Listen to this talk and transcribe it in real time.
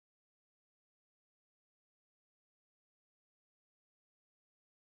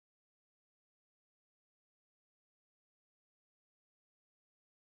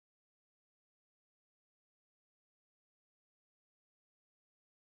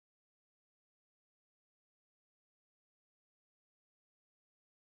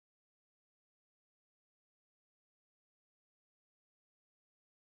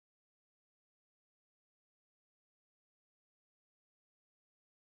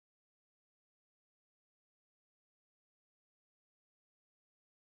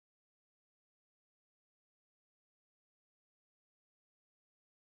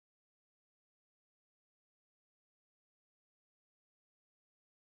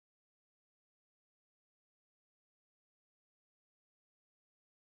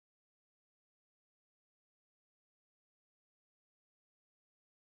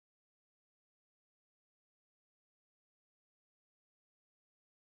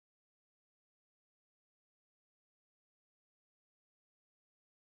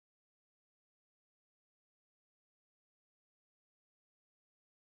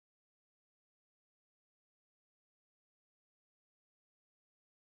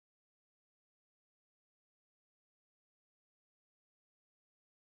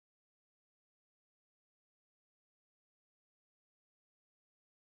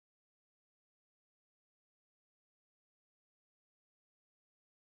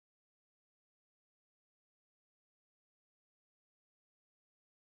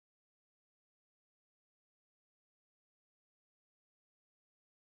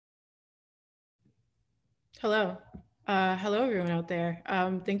Hello. Hello, everyone out there.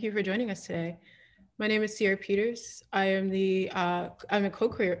 Thank you for joining us today. My name is Sierra Peters. I'm a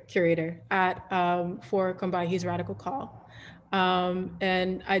co-curator at for Combahee's Radical Call.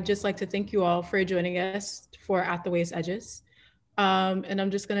 And I'd just like to thank you all for joining us for At the Wave's Edges. And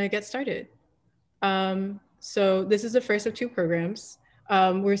I'm just gonna get started. So this is the first of two programs.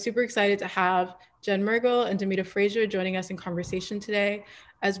 We're super excited to have Jen Mergel and Demita Frazier joining us in conversation today,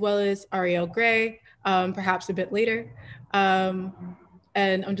 as well as Ariel Gray, perhaps a bit later. And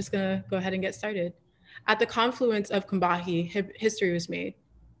I'm just gonna go ahead and get started. At the confluence of Combahee, history was made,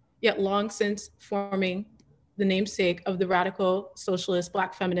 yet long since forming the namesake of the radical socialist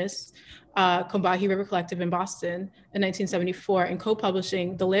Black feminists, Combahee River Collective in Boston in 1974, and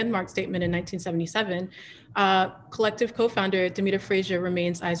co-publishing the landmark statement in 1977, collective co-founder Demita Frazier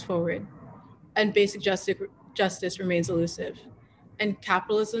remains eyes forward, and basic justice remains elusive, and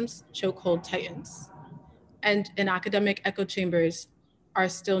capitalism's chokehold tightens. And in academic echo chambers are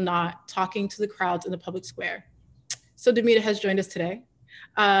still not talking to the crowds in the public square. So Demita has joined us today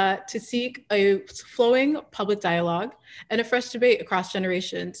to seek a flowing public dialogue and a fresh debate across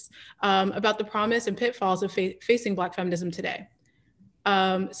generations about the promise and pitfalls of facing Black feminism today.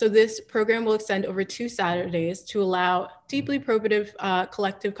 So this program will extend over 2 Saturdays to allow deeply probative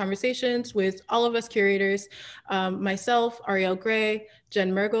collective conversations with all of us curators, myself, Ariel Gray,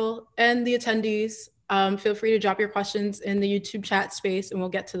 Jen Mergel, and the attendees. Feel free to drop your questions in the YouTube chat space and we'll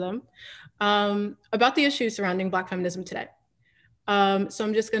get to them about the issues surrounding Black feminism today. So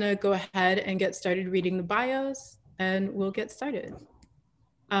I'm just gonna go ahead and get started reading the bios and we'll get started.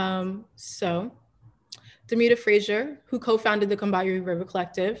 So Demita Frazier, who co-founded the Combahee River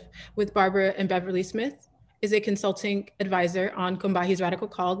Collective with Barbara and Beverly Smith, is a consulting advisor on Combahee's Radical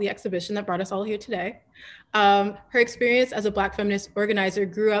Call, the exhibition that brought us all here today. Her experience as a Black feminist organizer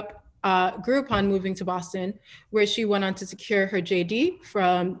grew upon moving to Boston, where she went on to secure her JD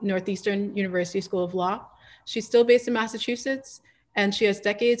from Northeastern University School of Law. She's still based in Massachusetts, and she has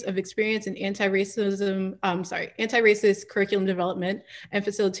decades of experience in anti-racist curriculum development and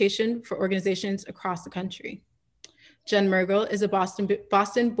facilitation for organizations across the country. Jen Mergel is a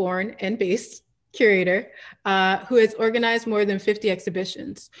Boston-born and based curator who has organized more than 50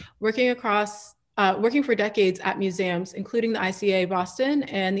 exhibitions, working for decades at museums, including the ICA Boston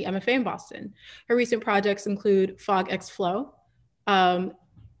and the MFA in Boston. Her recent projects include Fog X Flow,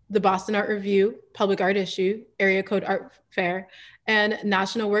 the Boston Art Review, Public Art Issue, Area Code Art Fair, and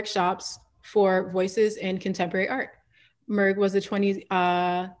national workshops for voices in contemporary art. Merg was a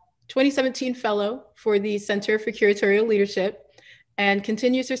 2017 fellow for the Center for Curatorial Leadership and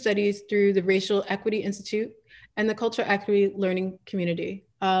continues her studies through the Racial Equity Institute and the Cultural Equity Learning Community.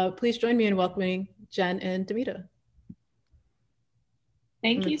 Please join me in welcoming Jen and Demita.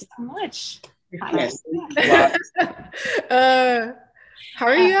 Thank you so much. How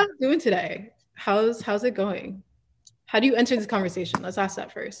are you doing today? How's it going? How do you enter this conversation? Let's ask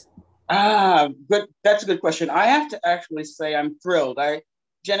that first. Good. That's a good question. I have to actually say I'm thrilled.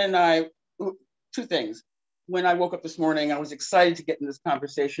 Jen and I, 2 things. When I woke up this morning, I was excited to get in this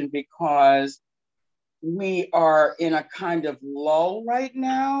conversation because we are in a kind of lull right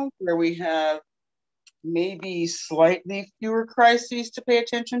now where we have maybe slightly fewer crises to pay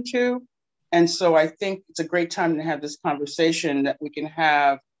attention to. And so I think it's a great time to have this conversation that we can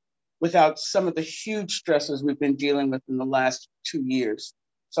have without some of the huge stresses we've been dealing with in the last 2 years.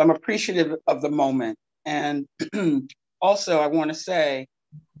 So I'm appreciative of the moment. And also I want to say,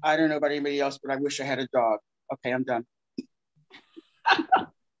 I don't know about anybody else, but I wish I had a dog. Okay, I'm done.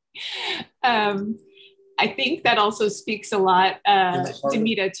 I think that also speaks a lot,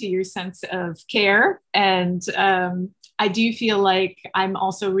 Demita, to your sense of care. And I do feel like I'm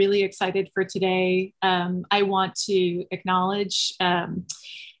also really excited for today. I want to acknowledge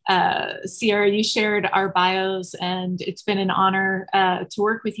Sierra, you shared our bios, and it's been an honor to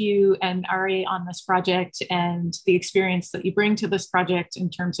work with you and Ari on this project and the experience that you bring to this project in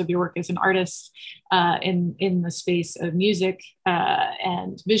terms of your work as an artist in the space of music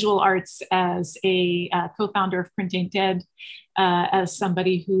and visual arts, as a co-founder of Print Ain't Dead, as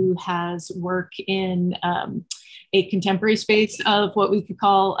somebody who has work in a contemporary space of what we could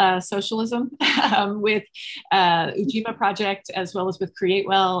call socialism with Ujima Project, as well as with Create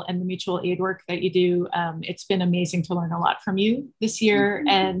Well and the mutual aid work that you do. It's been amazing to learn a lot from you this year.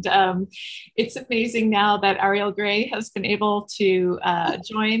 And it's amazing now that Ariel Gray has been able to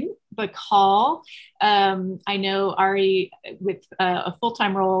join the call. I know Ari, with a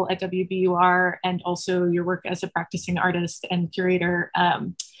full-time role at WBUR and also your work as a practicing artist and curator,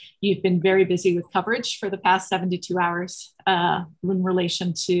 You've been very busy with coverage for the past 72 hours in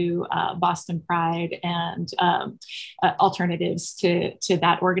relation to Boston Pride and alternatives to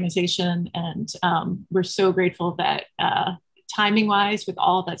that organization. And we're so grateful that timing wise, with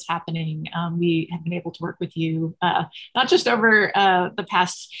all that's happening, we have been able to work with you, not just over the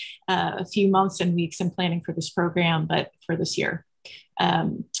past few months and weeks in planning for this program, but for this year.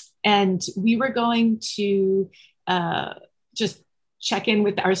 And we were going to just check in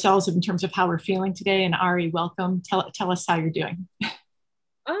with ourselves in terms of how we're feeling today. And Ari, welcome. Tell us how you're doing.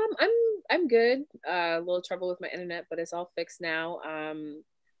 I'm good. A little trouble with my internet, but it's all fixed now.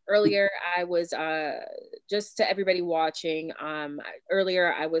 Earlier, I was just to everybody watching.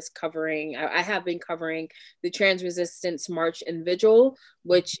 Earlier, I was covering. I have been covering the Trans Resistance March and Vigil,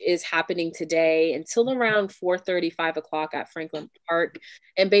 which is happening today until around 4:30, 5 o'clock at Franklin Park.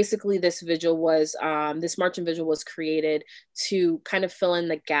 And basically, this vigil was this March and Vigil was created to kind of fill in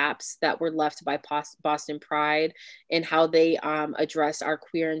the gaps that were left by Boston Pride and how they address our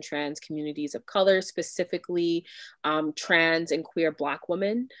queer and trans communities of color, specifically trans and queer Black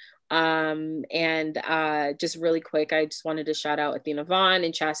women. Just really quick, I just wanted to shout out Athena Vaughn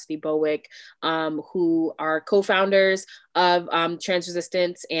and Chastity Bowick, who are co-founders of Trans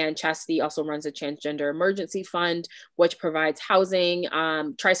Resistance, and Chastity also runs a Transgender Emergency Fund, which provides housing,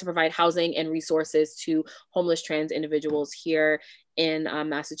 tries to provide housing and resources to homeless trans individuals here in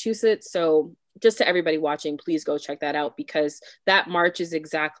Massachusetts. So just to everybody watching, please go check that out, because that march is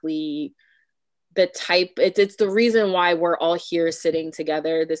exactly the type, it's the reason why we're all here sitting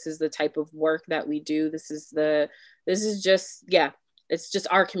together. This is the type of work that we do. This is just, yeah, it's just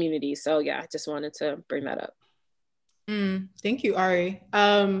our community. So yeah, I just wanted to bring that up. Thank you, Ari,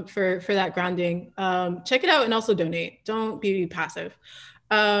 for that grounding. Check it out and also donate. Don't be passive.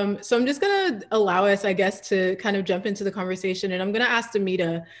 So I'm just gonna allow us, I guess, to kind of jump into the conversation, and I'm gonna ask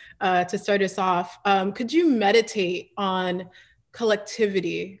Demita to start us off. Could you meditate on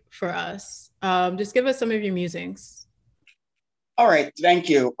collectivity for us? Just give us some of your musings. All right, thank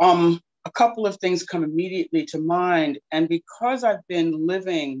you. A couple of things come immediately to mind, and because I've been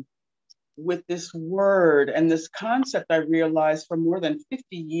living with this word and this concept, I realized for more than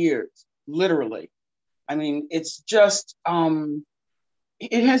 50 years, literally. I mean, it's just,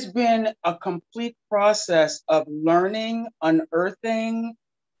 it has been a complete process of learning, unearthing,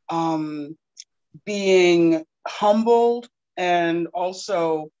 being humbled, and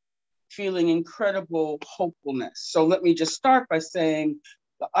also feeling incredible hopefulness. So let me just start by saying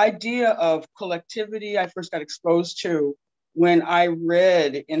the idea of collectivity I first got exposed to when I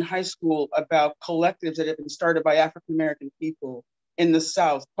read in high school about collectives that had been started by African-American people in the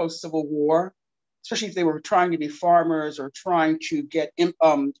South post-Civil War, especially if they were trying to be farmers or trying to get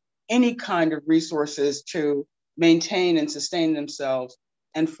any kind of resources to maintain and sustain themselves.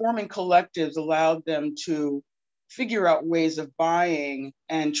 And forming collectives allowed them to figure out ways of buying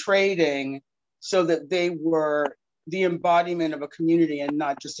and trading so that they were the embodiment of a community and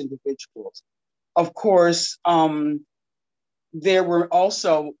not just individuals. Of course, there were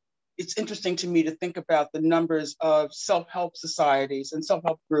also, it's interesting to me to think about the numbers of self-help societies and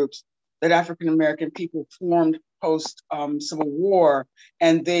self-help groups that African-American people formed post-Civil War,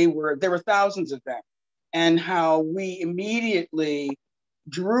 and there were thousands of them, and how we immediately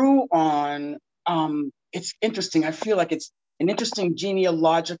drew on, it's interesting, I feel like it's an interesting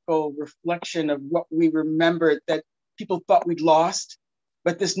genealogical reflection of what we remembered that people thought we'd lost,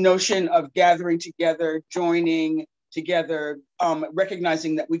 but this notion of gathering together, joining together,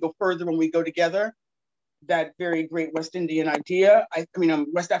 recognizing that we go further when we go together, that very great West Indian idea,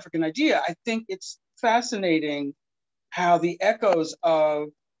 West African idea, I think it's fascinating how the echoes of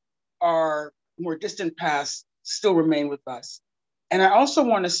our more distant past still remain with us. And I also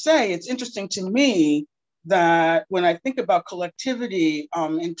want to say, it's interesting to me that when I think about collectivity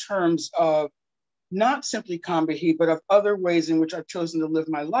in terms of not simply Combahee, but of other ways in which I've chosen to live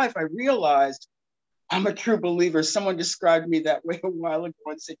my life, I realized I'm a true believer. Someone described me that way a while ago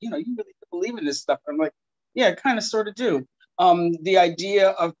and said, you really believe in this stuff. I'm like, yeah, I kind of sort of do. The idea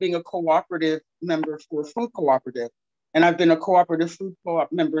of being a cooperative member for a food cooperative. And I've been a cooperative food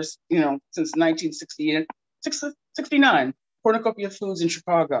co-op member, since 1969, Cornucopia Foods in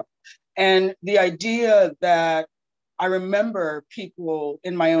Chicago. And the idea that I remember people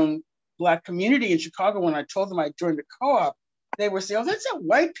in my own Black community in Chicago, when I told them I joined the co-op, they were saying, oh, that's that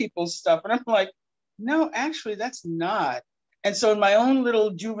white people's stuff. And I'm like, no, actually, that's not. And so in my own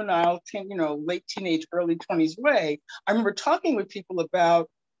little juvenile, late teenage, early 20s way, I remember talking with people about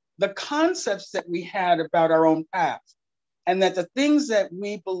the concepts that we had about our own past, and that the things that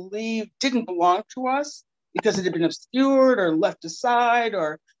we believed didn't belong to us because it had been obscured or left aside,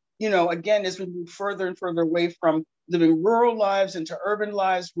 or again, as we move further and further away from living rural lives into urban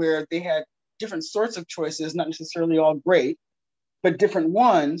lives where they had different sorts of choices, not necessarily all great, but different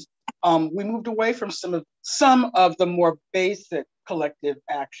ones, we moved away from some of the more basic collective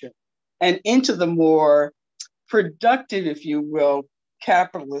action and into the more productive, if you will,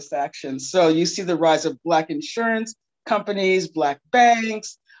 capitalist action. So you see the rise of Black insurance companies, Black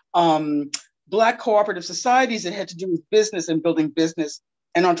banks, Black cooperative societies that had to do with business and building business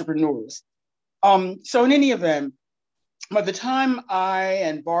and entrepreneurs. So in any event, by the time I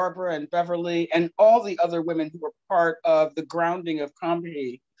and Barbara and Beverly and all the other women who were part of the grounding of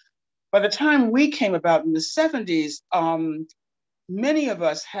Combahee, by the time we came about in the 70s, many of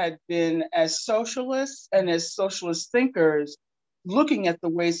us had been, as socialists and as socialist thinkers, looking at the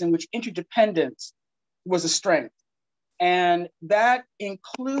ways in which interdependence was a strength. And that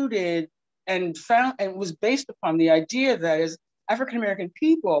included and was based upon the idea that as African-American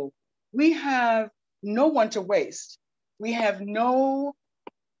people, we have no one to waste. We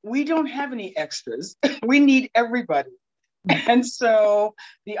don't have any extras. We need everybody. And so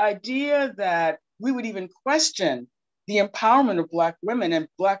the idea that we would even question the empowerment of Black women and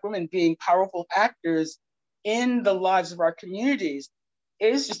Black women being powerful actors in the lives of our communities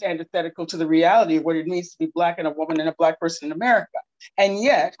is just antithetical to the reality of what it means to be Black and a woman and a Black person in America. And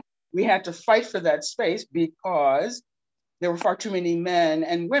yet we had to fight for that space because there were far too many men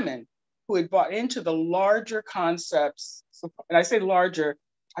and women who had bought into the larger concepts. And I say larger,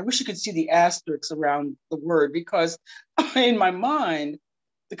 I wish you could see the asterisks around the word, because in my mind,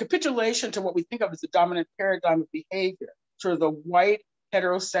 the capitulation to what we think of as the dominant paradigm of behavior, sort of the white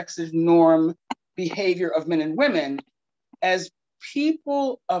heterosexist norm behavior of men and women, as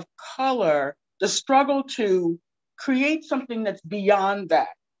people of color, the struggle to create something that's beyond that,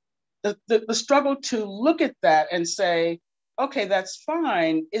 the struggle to look at that and say, okay, that's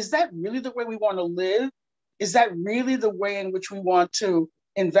fine. Is that really the way we want to live? Is that really the way in which we want to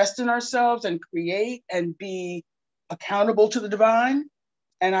invest in ourselves and create and be accountable to the divine?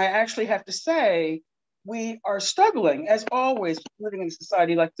 And I actually have to say, we are struggling, as always, living in a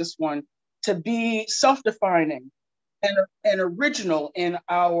society like this one, to be self-defining and original in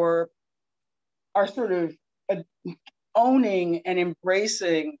our sort of owning and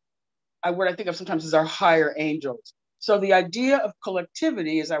embracing what I think of sometimes as our higher angels. So the idea of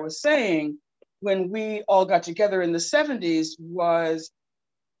collectivity, as I was saying, when we all got together in the 70s, was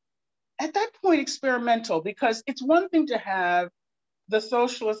at that point experimental, because it's one thing to have the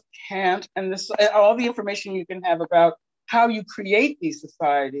socialist cant and all the information you can have about how you create these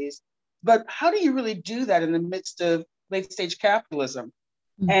societies, but how do you really do that in the midst of late stage capitalism?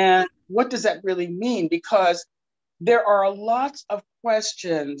 Mm-hmm. And what does that really mean? Because there are lots of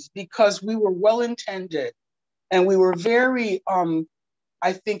questions, because we were well-intended and we were very,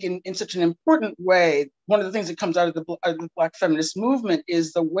 I think in such an important way, one of the things that comes out of the Black feminist movement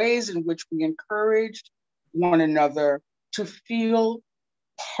is the ways in which we encouraged one another to feel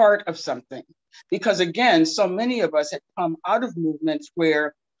part of something. Because again, so many of us had come out of movements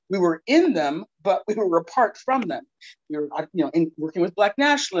where we were in them, but we were apart from them. We were, working with Black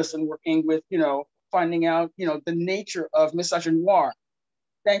nationalists and working with, finding out, the nature of misogynoir.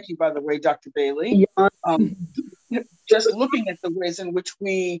 Thank you, by the way, Dr. Bailey. Yeah. Just looking at the ways in which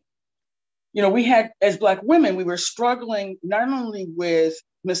we had, as Black women, we were struggling not only with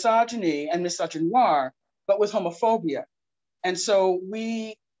misogyny and misogynoir, but with homophobia. And so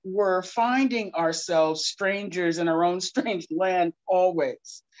we were finding ourselves strangers in our own strange land always.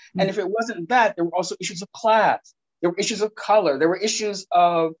 Mm-hmm. And if it wasn't that, there were also issues of class, there were issues of color, there were issues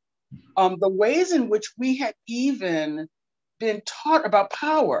of the ways in which we had even been taught about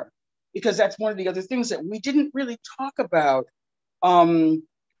power, because that's one of the other things that we didn't really talk about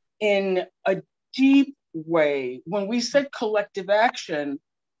in a deep way. When we said collective action,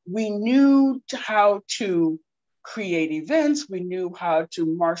 we knew how to create events, we knew how to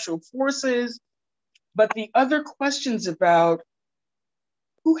marshal forces, but the other questions about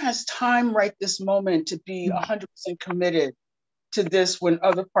who has time right this moment to be 100% committed to this when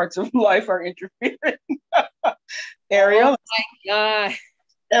other parts of life are interfering. Ariel? Oh my God.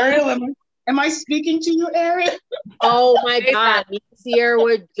 Ariel, am I speaking to you, Ariel? Oh my God. Me and Sierra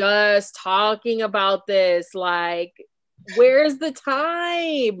were just talking about this. Like, where's the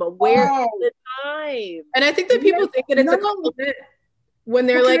time? Where's the time? And I think that people think that it's a compliment when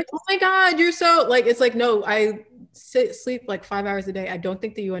they're like, oh my God, you're so, like, it's like, no, I sleep like 5 hours a day. I don't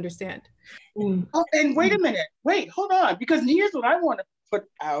think that you understand. Oh, and wait a minute. Wait, hold on. Because here's what I want to put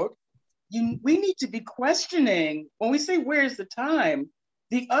out. We need to be questioning, when we say where's the time,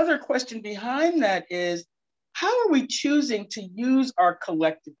 the other question behind that is, how are we choosing to use our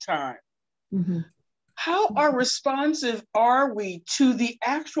collective time? Mm-hmm. How are responsive are we to the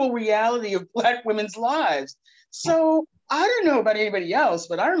actual reality of Black women's lives? So I don't know about anybody else,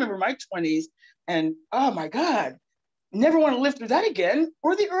 but I remember my 20s and oh my God, never want to live through that again,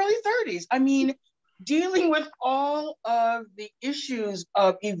 or the early 30s. I mean, dealing with all of the issues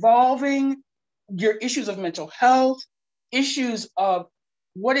of evolving, your issues of mental health, issues of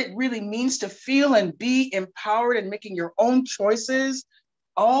what it really means to feel and be empowered and making your own choices,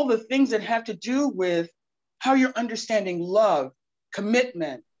 all the things that have to do with how you're understanding love,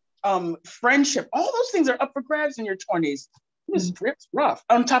 commitment, friendship, all those things are up for grabs in your 20s. It's rough.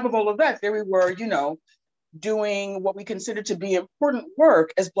 On top of all of that, there we were, you know, doing what we consider to be important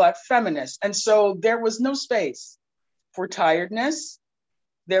work as Black feminists. And so there was no space for tiredness.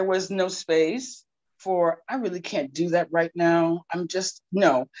 There was no space for, I really can't do that right now. I'm just,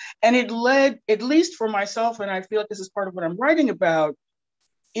 no. And it led, at least for myself, and I feel like this is part of what I'm writing about,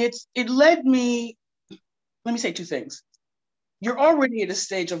 it led me, let me say two things. You're already at a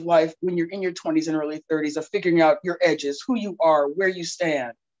stage of life when you're in your 20s and early 30s of figuring out your edges, who you are, where you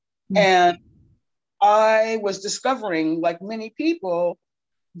stand. Mm-hmm. And I was discovering, like many people,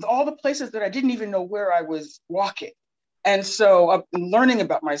 all the places that I didn't even know where I was walking. And so learning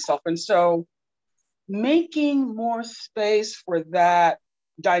about myself. And so making more space for that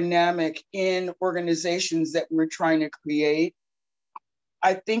dynamic in organizations that we're trying to create,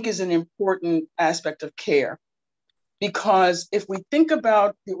 I think is an important aspect of care. Because if we think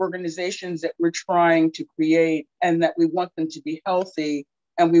about the organizations that we're trying to create and that we want them to be healthy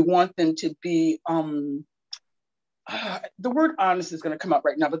and we want them to be, the word honest is going to come out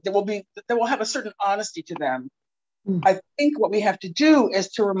right now, but they will have a certain honesty to them. Mm. I think what we have to do is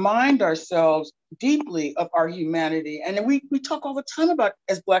to remind ourselves deeply of our humanity. And we talk all the time about,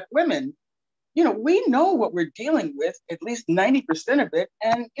 as Black women, you know, we know what we're dealing with, at least 90% of it,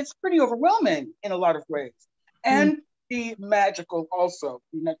 and it's pretty overwhelming in a lot of ways. And be magical also,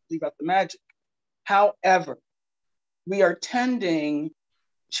 we not leave out the magic. However, we are tending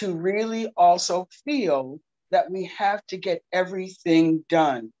to really also feel that we have to get everything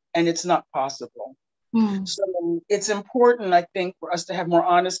done, and it's not possible. Mm. So it's important, I think, for us to have more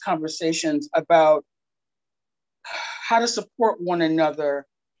honest conversations about how to support one another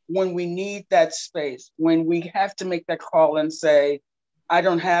when we need that space, when we have to make that call and say, I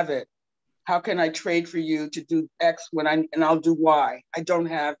don't have it. How can I trade for you to do X and I'll do Y? I don't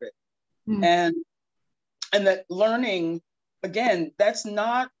have it. Mm. And that learning, again, that's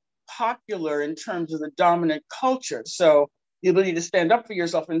not popular in terms of the dominant culture. So the ability to stand up for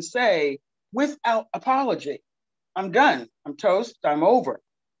yourself and say, without apology, I'm done, I'm toast, I'm over,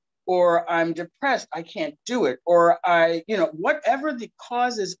 or I'm depressed, I can't do it, or whatever the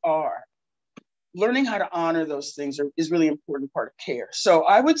causes are, learning how to honor those things is really an important part of care. So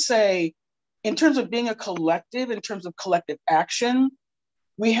I would say, in terms of being a collective, in terms of collective action,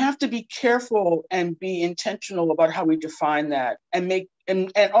 we have to be careful and be intentional about how we define that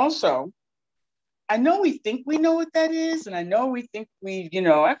and also, I know we think we know what that is, and I know we think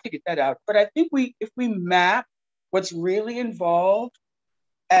I have to get that out, but I think if we map what's really involved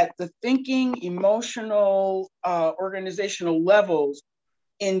at the thinking, emotional, organizational levels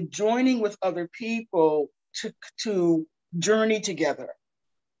in joining with other people to journey together.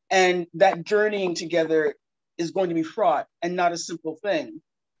 And that journeying together is going to be fraught and not a simple thing.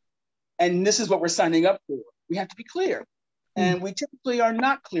 And this is what we're signing up for. We have to be clear. And we typically are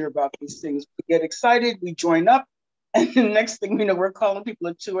not clear about these things. We get excited, we join up, and the next thing we know, we're calling people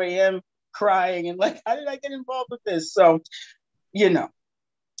at 2 a.m. crying and like, how did I get involved with this? So,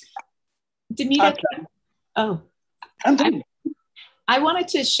 Demita, I'm done. I wanted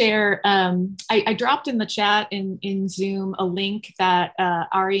to share, I dropped in the chat in Zoom a link that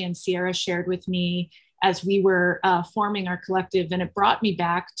Ari and Sierra shared with me as we were forming our collective, and it brought me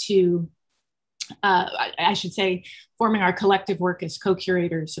back to, I should say, forming our collective work as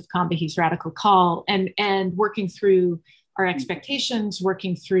co-curators of Combahee's Radical Call and working through our expectations,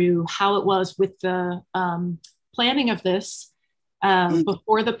 working through how it was with the planning of this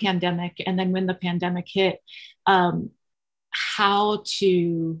before the pandemic, and then when the pandemic hit, how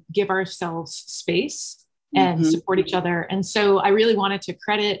to give ourselves space and support each other. And so I really wanted to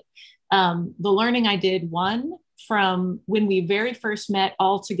credit the learning I did, one, from when we very first met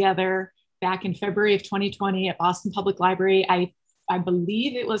all together back in February of 2020 at Boston Public Library. I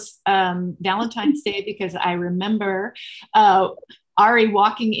believe it was Valentine's Day, because I remember Ari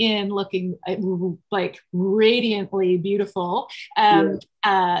walking in looking like radiantly beautiful,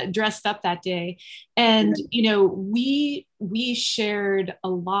 dressed up that day. And, we shared a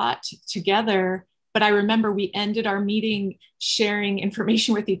lot together But I remember we ended our meeting sharing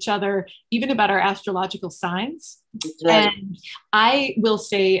information with each other, even about our astrological signs. Right. And I will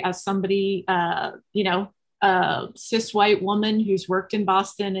say, as somebody, a cis white woman who's worked in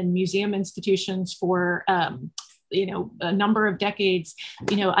Boston and museum institutions for, a number of decades,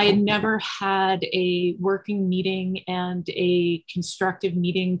 I had never had a working meeting and a constructive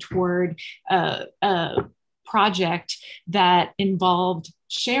meeting toward a project that involved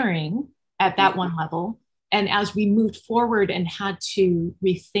sharing at that one level. And as we moved forward and had to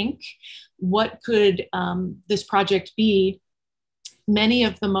rethink what could this project be, many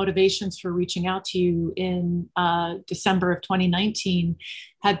of the motivations for reaching out to you in December of 2019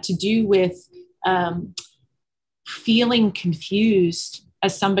 had to do with feeling confused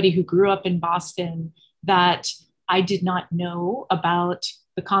as somebody who grew up in Boston, that I did not know about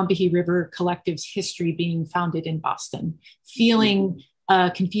the Combahee River Collective's history being founded in Boston, feeling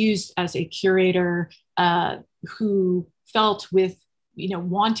confused as a curator who felt with,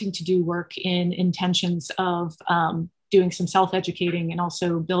 wanting to do work in intentions of doing some self-educating and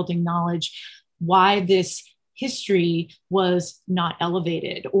also building knowledge, why this history was not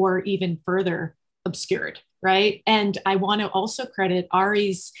elevated or even further obscured, right? And I want to also credit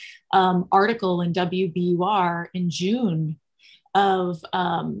Ari's article in WBUR in June of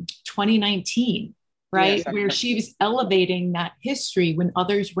 2019, right? Yes, where she was elevating that history when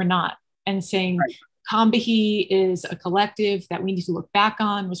others were not, and saying, right, Combahee is a collective that we need to look back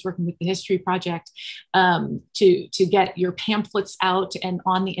on, was working with the History Project to get your pamphlets out and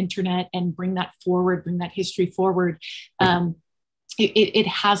on the internet and bring that forward, bring that history forward. It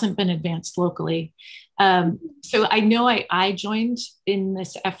hasn't been advanced locally. So I know I joined in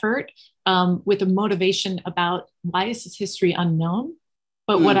this effort with a motivation about why is this history unknown?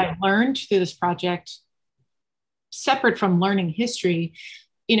 But what I learned through this project, separate from learning history,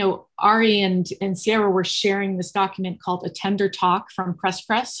 Ari and Sierra were sharing this document called A Tender Talk from Press.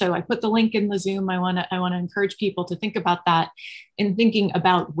 So I put the link in the Zoom. I want to encourage people to think about that in thinking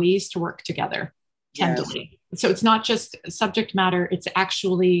about ways to work together tenderly. Yes. So it's not just subject matter. It's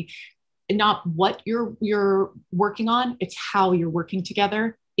actually not what you're working on. It's how you're working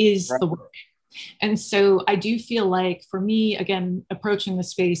together is right. The work. And so I do feel like, for me, again, approaching the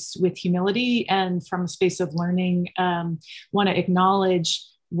space with humility and from a space of learning, want to acknowledge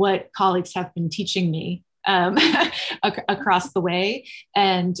what colleagues have been teaching me across the way,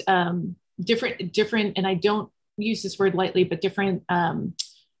 and different, and I don't use this word lightly, but different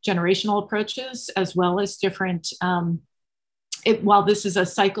generational approaches, as well as different, while this is a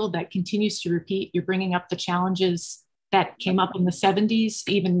cycle that continues to repeat, you're bringing up the challenges that came up in the 70s.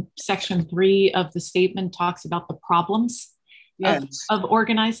 Even section 3 of the statement talks about the problems of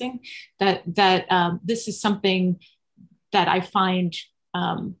organizing, that this is something that I find,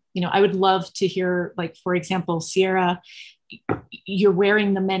 I would love to hear, like, for example, Sierra, you're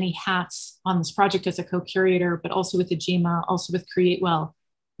wearing the many hats on this project as a co-curator, but also with Ejima, also with Create Well,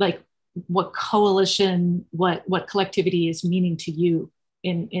 like what coalition, what collectivity is meaning to you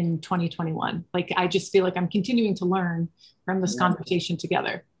in 2021. Like, I just feel like I'm continuing to learn from this conversation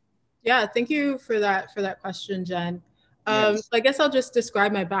together. Yeah, thank you for that question, Jen. Yes. I guess I'll just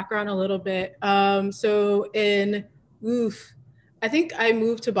describe my background a little bit. I think I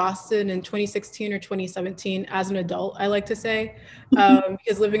moved to Boston in 2016 or 2017 as an adult, I like to say,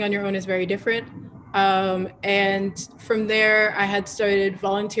 because living on your own is very different. And from there, I had started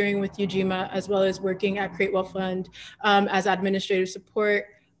volunteering with Ujima, as well as working at Create Well Fund as administrative support.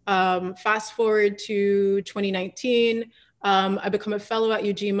 Fast forward to 2019, I become a fellow at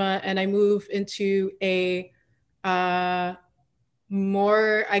Ujima, and I move into a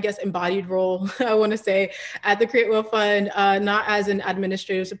more, I guess, embodied role, I want to say, at the Create Well Fund, not as an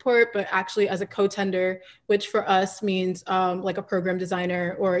administrative support, but actually as a co-tender, which for us means like a program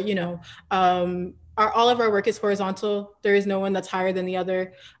designer, or, all of our work is horizontal. There is no one that's higher than the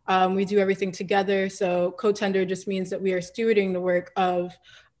other. We do everything together. So co-tender just means that we are stewarding the work of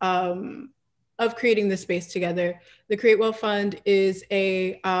creating this space together. The Create Well Fund is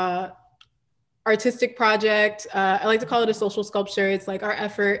a artistic project. I like to call it a social sculpture. It's like our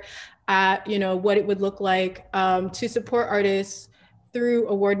effort at, what it would look like to support artists through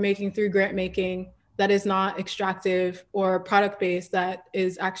award making, through grant making, that is not extractive or product based, that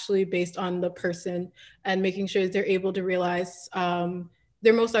is actually based on the person, and making sure that they're able to realize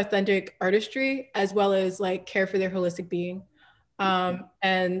their most authentic artistry, as well as like care for their holistic being.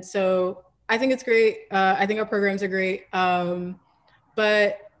 And so I think it's great. I think our programs are great.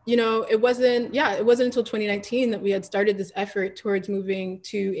 But it wasn't until 2019 that we had started this effort towards moving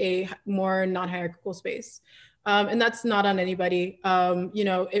to a more non-hierarchical space. And that's not on anybody.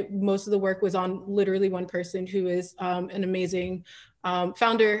 Most of the work was on literally one person who is an amazing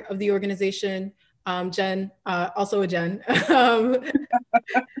founder of the organization, Jen, also a Jen,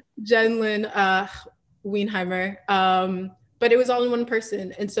 Jen Lynn Weinheimer. But it was all in one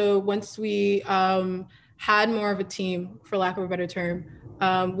person. And so once we had more of a team, for lack of a better term,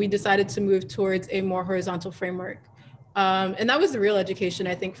 we decided to move towards a more horizontal framework. And that was the real education,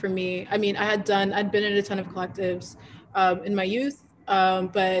 I think, for me. I mean, I'd been in a ton of collectives in my youth,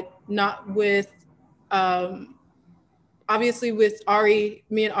 but not with, obviously with Ari.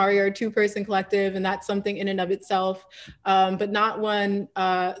 Me and Ari are a two-person collective, and that's something in and of itself, but not one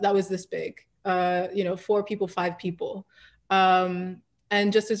that was this big, 4 people, 5 people.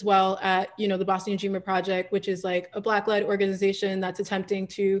 And just as well at, the Boston Dreamer Project, which is like a Black-led organization that's attempting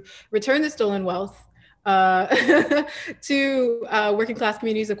to return the stolen wealth to working class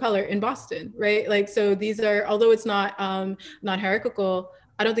communities of color in Boston, right? Like, so these are, although it's not hierarchical,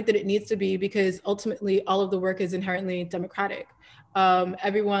 I don't think that it needs to be, because ultimately all of the work is inherently democratic.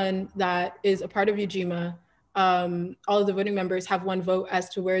 Everyone that is a part of Ujima, all of the voting members have one vote as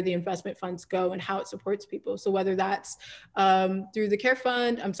to where the investment funds go and how it supports people. So whether that's through the Care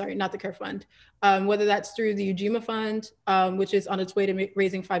Fund, I'm sorry, not the Care Fund, whether that's through the Ujima Fund, which is on its way to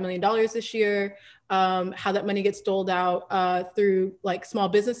raising $5 million this year, how that money gets doled out through like small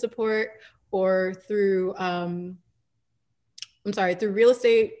business support, or through through real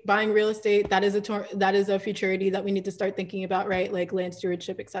estate, buying real estate. That is a futurity that we need to start thinking about, right? Like land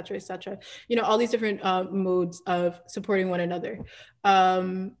stewardship, et cetera, et cetera. All these different modes of supporting one another.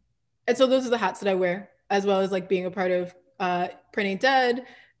 And so those are the hats that I wear, as well as like being a part of Print Ain't Dead,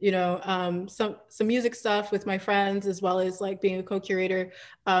 some music stuff with my friends, as well as like being a co-curator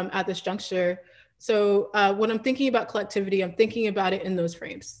at this juncture. So when I'm thinking about collectivity, I'm thinking about it in those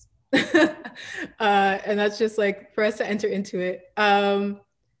frames. And that's just like for us to enter into it.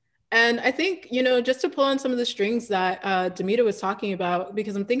 And I think, just to pull on some of the strings that Demita was talking about,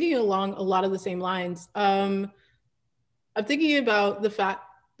 because I'm thinking along a lot of the same lines. I'm thinking about the fact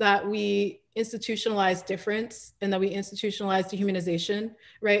that we institutionalize difference and that we institutionalize dehumanization,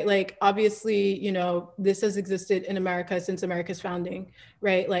 right? Like, obviously, this has existed in America since America's founding,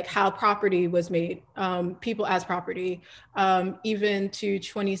 right? Like how property was made, people as property, even to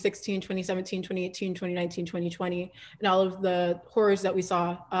 2016, 2017, 2018, 2019, 2020, and all of the horrors that we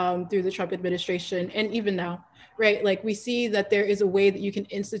saw through the Trump administration, and even now, right? Like we see that there is a way that you can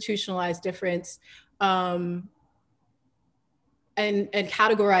institutionalize difference and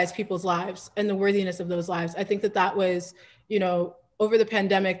categorize people's lives and the worthiness of those lives. I think that was, over the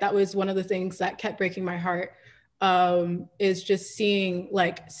pandemic, that was one of the things that kept breaking my heart, is just seeing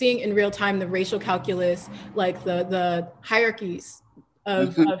in real time the racial calculus, like the hierarchies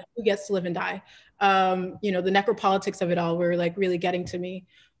of who gets to live and die. The necropolitics of it all were like really getting to me.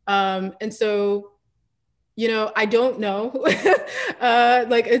 And so, I don't know.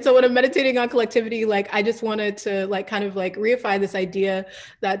 And so when I'm meditating on collectivity, like, I just wanted to kind of reify this idea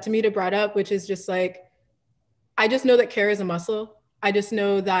that Demita brought up, which is just like, I just know that care is a muscle. I just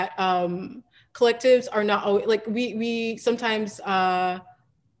know that collectives are not always, like, we sometimes, so I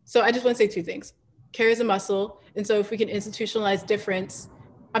just want to say 2 things. Care is a muscle. And so if we can institutionalize difference,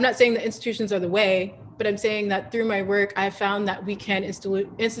 I'm not saying that institutions are the way, but I'm saying that through my work, I have found that we can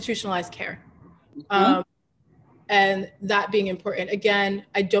institutionalize care. And that being important. Again,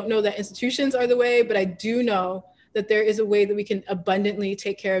 I don't know that institutions are the way, but I do know that there is a way that we can abundantly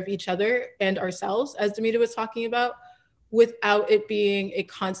take care of each other and ourselves, as Demita was talking about, without it being a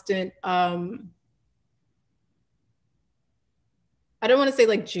constant, I don't want to say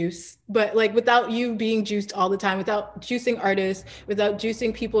like juice, but like without you being juiced all the time, without juicing artists, without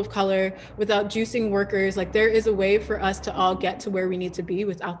juicing people of color, without juicing workers. Like, there is a way for us to all get to where we need to be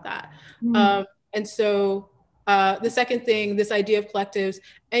without that. And so the second thing, this idea of collectives,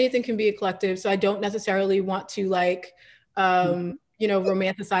 anything can be a collective. So I don't necessarily want to romanticize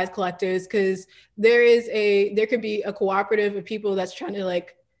collectives, because there could be a cooperative of people that's trying to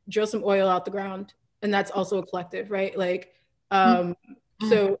drill some oil out the ground, and that's also a collective, right?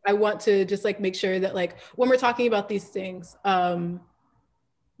 So I want to just make sure that when we're talking about these things,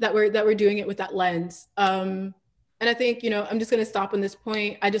 that we're doing it with that lens. And I think, I'm just going to stop on this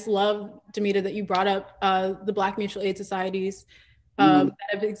point. I just love, Demita, that you brought up the Black mutual aid societies that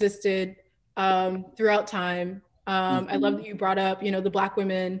have existed throughout time. I love that you brought up, the Black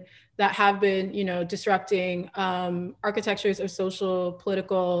women that have been, disrupting architectures of social,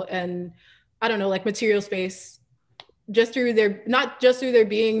 political, and material space, just through not just through their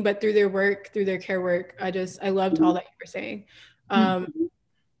being, but through their work, through their care work. I loved all that you were saying.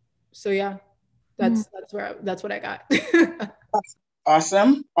 So yeah, That's what I got.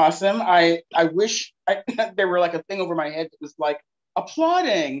 Awesome. I wish there were like a thing over my head that was like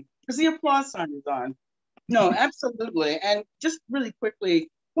applauding, because the applause sign is on. No, absolutely. And just really quickly, I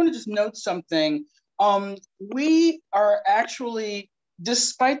want to just note something. We are actually,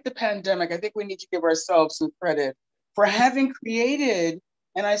 despite the pandemic, I think we need to give ourselves some credit for having created,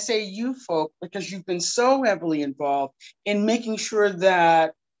 and I say you folk, because you've been so heavily involved in making sure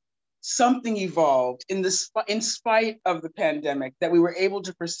that something evolved in spite of the pandemic, that we were able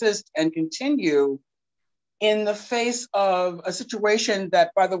to persist and continue in the face of a situation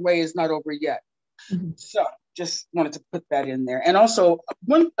that, by the way, is not over yet. Mm-hmm. So just wanted to put that in there. And also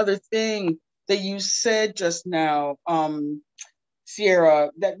one other thing that you said just now,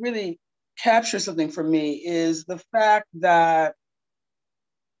 Sierra, that really captures something for me is the fact that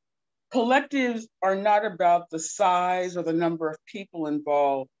collectives are not about the size or the number of people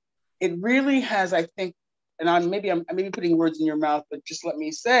involved. It really has, I think, and I may be putting words in your mouth, but just let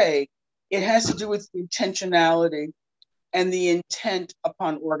me say, it has to do with the intentionality and the intent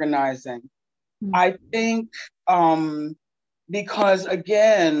upon organizing. Mm-hmm. I think because,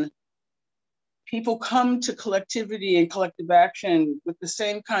 again, people come to collectivity and collective action with the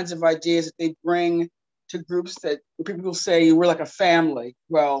same kinds of ideas that they bring to groups that people say we're like a family.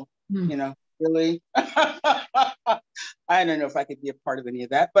 Well, you know, really? I don't know if I could be a part of any of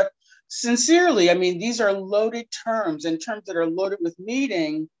that, but sincerely, I mean, these are loaded terms, and terms that are loaded with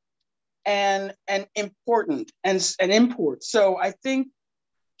meaning and important and import. So I think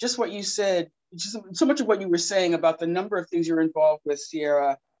just what you said, just so much of what you were saying about the number of things you're involved with,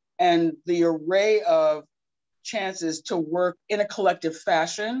 Sierra, and the array of chances to work in a collective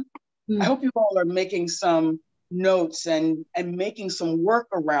fashion. I hope you all are making some notes and making some work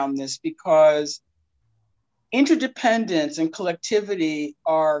around this, because interdependence and collectivity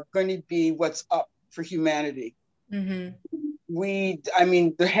are going to be what's up for humanity. Mm-hmm.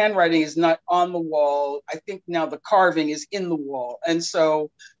 The handwriting is not on the wall. I think now the carving is in the wall. And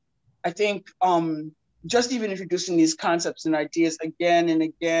so I think just even introducing these concepts and ideas again and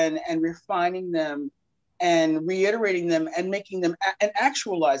again, and refining them and reiterating them and making them and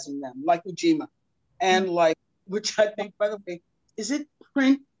actualizing them, like Ujima, and like, which I think, by the way, is it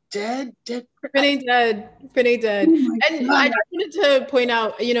print dead? Print dead. Oh, and God. I just wanted to point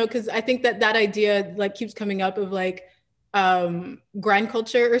out, because I think that idea like keeps coming up of like grind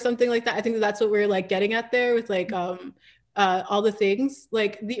culture or something like that. I think that's what we're like getting at there with like all the things.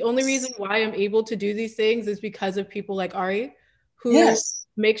 Like the only reason why I'm able to do these things is because of people like Ari, who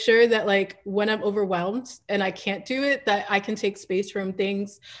make sure that like when I'm overwhelmed and I can't do it, that I can take space from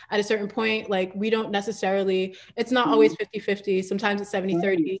things at a certain point. Like we don't necessarily, it's not always 50-50. Sometimes it's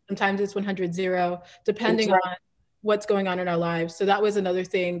 70-30, sometimes it's 100-0, depending on what's going on in our lives. So that was another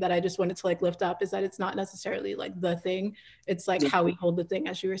thing that I just wanted to like lift up, is that it's not necessarily like the thing. It's like how we hold the thing,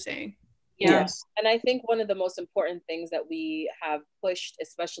 as you were saying. Yeah. Yes. And I think one of the most important things that we have pushed,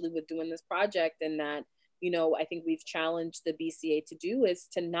 especially with doing this project, and that, I think we've challenged the BCA to do, is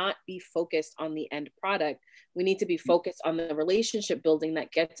to not be focused on the end product. We need to be focused on the relationship building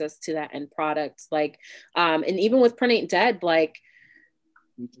that gets us to that end product. Like, and even with Print Ain't Dead, like,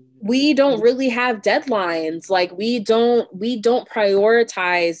 we don't really have deadlines. Like we don't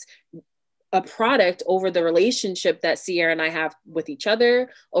prioritize a product over the relationship that Sierra and I have with each other,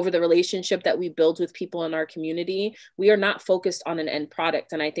 over the relationship that we build with people in our community. We are not focused on an end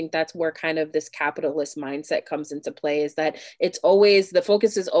product. And I think that's where kind of this capitalist mindset comes into play, is that it's always, the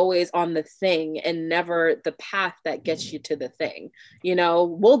focus is always on the thing and never the path that gets you to the thing. We know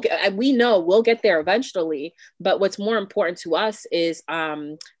we'll get there eventually, but what's more important to us is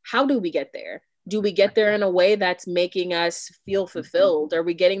how do we get there? Do we get there in a way that's making us feel fulfilled? Are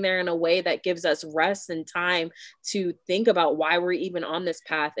we getting there in a way that gives us rest and time to think about why we're even on this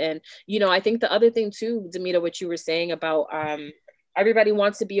path? And, I think the other thing too, Demita, what you were saying about everybody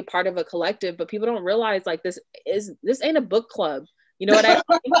wants to be a part of a collective, but people don't realize like this ain't a book club. You know what I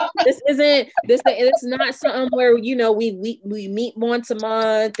mean? It's not something where, we meet once a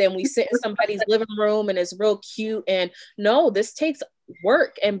month and we sit in somebody's living room and it's real cute. And no, this takes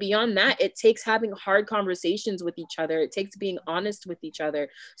work. And beyond that, it takes having hard conversations with each other. It takes being honest with each other.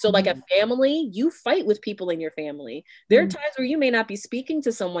 So like a family, you fight with people in your family. There are times where you may not be speaking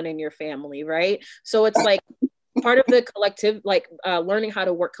to someone in your family, right? So it's like, part of the collective, like learning how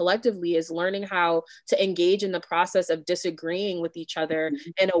to work collectively is learning how to engage in the process of disagreeing with each other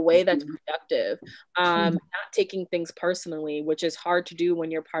in a way that's productive, not taking things personally, which is hard to do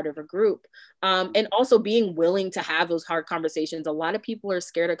when you're part of a group, and also being willing to have those hard conversations. A lot of people are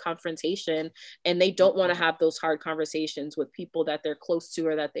scared of confrontation, and they don't want to have those hard conversations with people that they're close to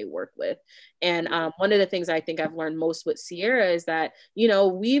or that they work with. And one of the things I think I've learned most with Sierra is that, you know,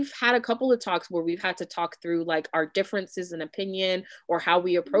 we've had a couple of talks where we've had to talk through like our differences in opinion or how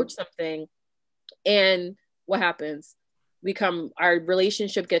we approach something. And what happens? Our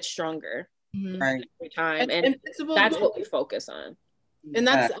relationship gets stronger every time. And that's what we focus on. And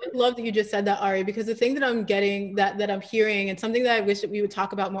I love that you just said that, Ari, because the thing that I'm getting, that I'm hearing, and something that I wish that we would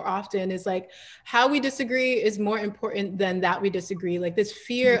talk about more often is like how we disagree is more important than that we disagree. Like this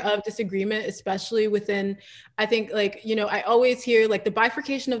fear of disagreement, especially within, I think, like, you know, I always hear like the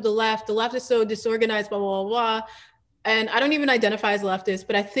bifurcation of the left is so disorganized, blah, blah, blah, blah. And I don't even identify as leftist,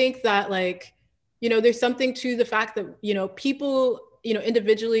 but I think that, like, you know, there's something to the fact that, you know, people, you know,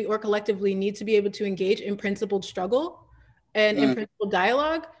 individually or collectively need to be able to engage in principled struggle and in principled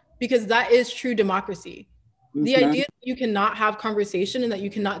dialogue, because that is true democracy. The idea that you cannot have conversation and that you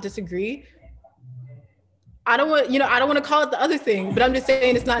cannot disagree, I don't want to call it the other thing, but I'm just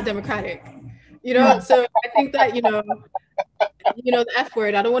saying it's not democratic, you know? So I think that, you know, the F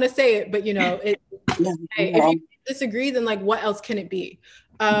word, I don't want to say it, but, you know, hey, if you disagree, then like, what else can it be?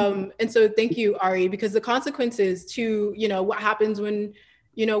 And so thank you, Ari, because the consequences to, you know, what happens when,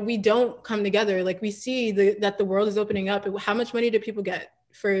 you know, we don't come together. Like we see that the world is opening up. How much money do people get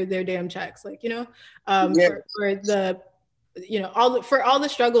for their damn checks? Like, you know, for the, you know, for all the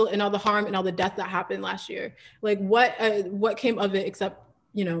struggle and all the harm and all the death that happened last year. Like what came of it except,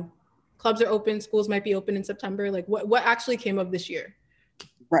 you know, clubs are open, schools might be open in September. Like what actually came of this year?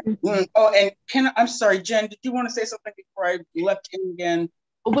 Right. Oh, and I'm sorry, Jen, did you want to say something before I leapt in again?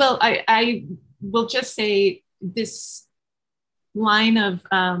 Well, I will just say this line of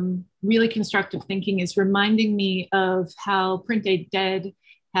really constructive thinking is reminding me of how Print Ain't Dead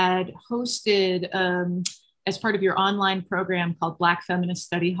had hosted, as part of your online program called Black Feminist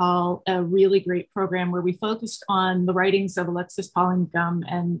Study Hall, a really great program where we focused on the writings of Alexis Pauline Gumbs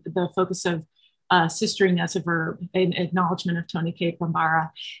and the focus of sistering as a verb, in acknowledgement of Toni Cade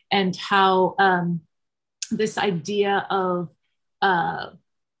Bambara, and how this idea of,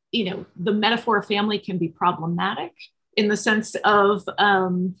 you know, the metaphor of family can be problematic in the sense of,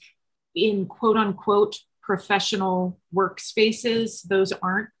 in quote unquote, professional workspaces, those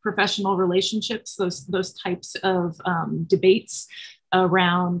aren't professional relationships, those types of debates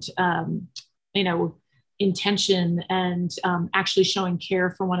around, you know, intention and actually showing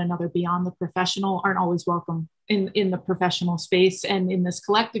care for one another beyond the professional aren't always welcome in the professional space and in this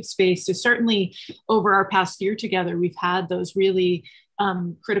collective space. So certainly over our past year together, we've had those really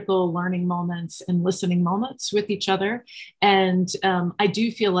critical learning moments and listening moments with each other. And I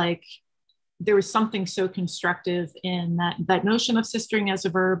do feel like there was something so constructive in that notion of sistering as a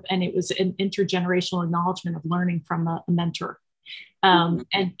verb, and it was an intergenerational acknowledgement of learning from a mentor.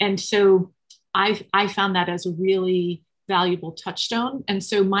 And so I found that as a really valuable touchstone. And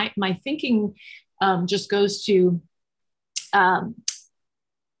so my thinking just goes to how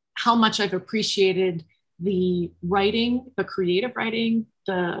much I've appreciated the writing, the creative writing,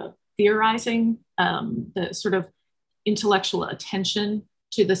 the theorizing, the sort of intellectual attention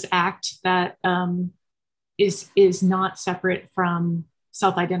to this act that is not separate from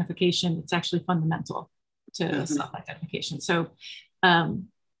self-identification. It's actually fundamental to self-identification. So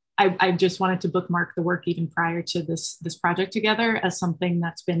I just wanted to bookmark the work even prior to this project together as something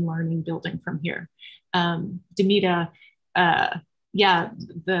that's been learning, building from here. Demita,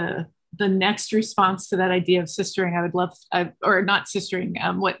 the next response to that idea of sistering, I would love, or not sistering,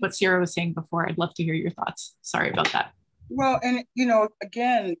 what Sierra was saying before, I'd love to hear your thoughts. Sorry about that. Well, and you know,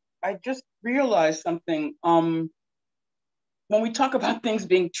 again, I just realized something. When we talk about things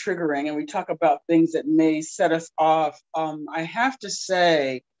being triggering and we talk about things that may set us off, I have to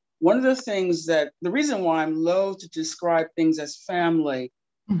say, one of the things the reason why I'm loath to describe things as family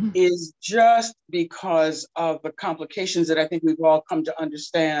is just because of the complications that I think we've all come to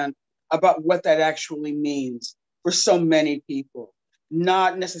understand about what that actually means for so many people,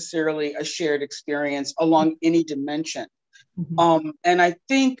 not necessarily a shared experience along any dimension. And I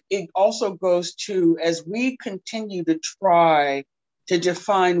think it also goes to, as we continue to try to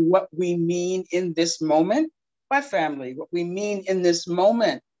define what we mean in this moment by family, what we mean in this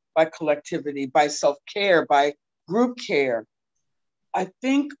moment by collectivity, by self-care, by group care. I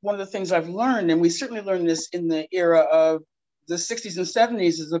think one of the things I've learned, and we certainly learned this in the era of the 60s and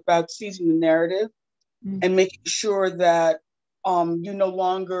 70s, is about seizing the narrative and making sure that you no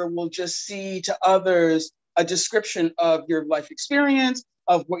longer will just see to others a description of your life experience,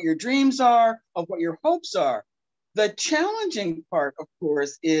 of what your dreams are, of what your hopes are. The challenging part, of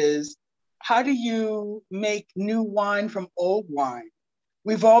course, is how do you make new wine from old wine?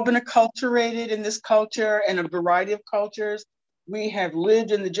 We've all been acculturated in this culture and a variety of cultures. We have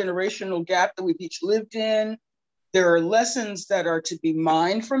lived in the generational gap that we've each lived in. There are lessons that are to be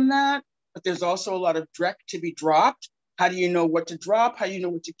mined from that, but there's also a lot of dreck to be dropped. How do you know what to drop? How do you know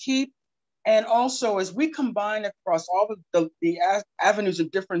what to keep? And also, as we combine across all of the avenues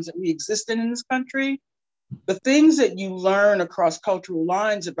of difference that we exist in this country, the things that you learn across cultural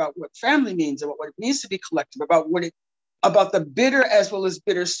lines about what family means, about what it means to be collective, about the bitter as well as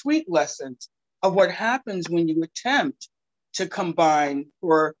bittersweet lessons of what happens when you attempt to combine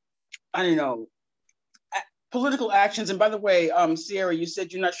for, I don't know, political actions. And by the way, Sierra, you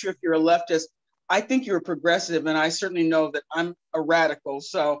said you're not sure if you're a leftist. I think you're a progressive, and I certainly know that I'm a radical.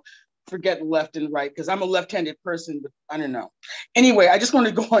 So forget left and right, because I'm a left-handed person, but I don't know. Anyway, I just want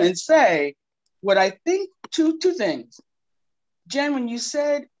to go on and say what I think, two things. Jen, when you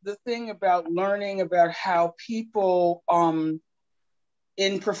said the thing about learning about how people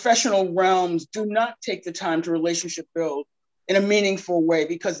in professional realms do not take the time to relationship build in a meaningful way,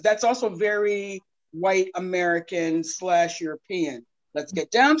 because that's also very white American / European. Let's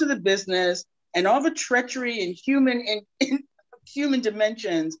get down to the business, and all the treachery and human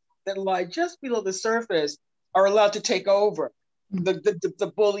dimensions that lie just below the surface are allowed to take over.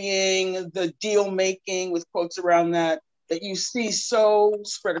 The bullying, the deal making with quotes around that you see so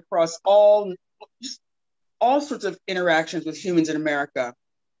spread across all sorts of interactions with humans in America.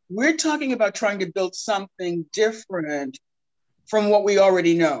 We're talking about trying to build something different from what we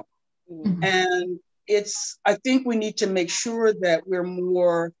already know. Mm-hmm. And I think we need to make sure that we're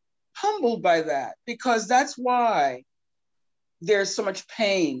more humbled by that, because that's why there's so much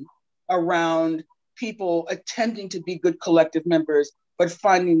pain around people attempting to be good collective members, but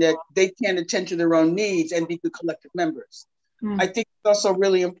finding that they can't attend to their own needs and be good collective members. I think it's also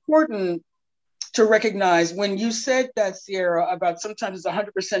really important to recognize, when you said that, Sierra, about sometimes it's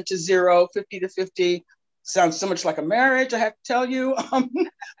 100% to 0, 50 to 50, sounds so much like a marriage, I have to tell you.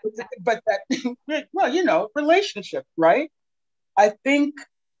 But that, well, relationship, right? I think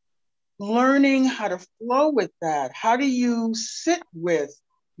learning how to flow with that. How do you sit with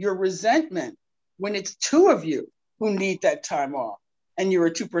your resentment when it's two of you who need that time off and you're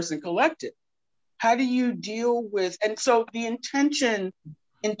a two-person collective? How do you deal with, and so the intention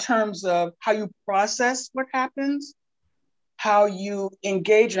in terms of how you process what happens, how you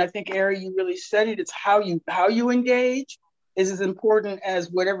engage, and I think, Ari, you really said it, it's how you engage is as important as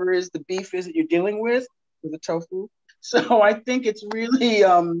whatever is the beef is that you're dealing with the tofu. So I think it's really,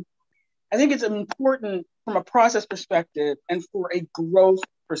 I think it's important from a process perspective and for a growth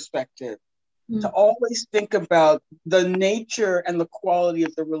perspective to always think about the nature and the quality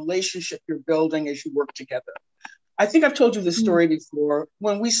of the relationship you're building as you work together. I think I've told you this story before.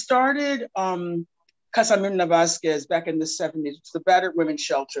 When we started Casa Mirna Vasquez back in the 70s, it's the battered women's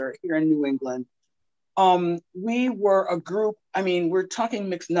shelter here in New England. We were a group, I mean, we're talking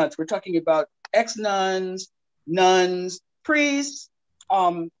mixed nuts. We're talking about ex-nuns, nuns, priests,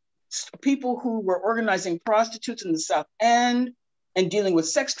 people who were organizing prostitutes in the South End and dealing with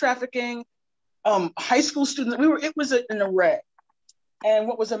sex trafficking, high school students. It was an array. And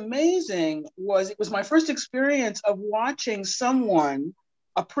what was amazing was it was my first experience of watching someone,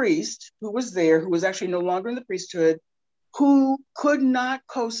 a priest who was there, who was actually no longer in the priesthood, who could not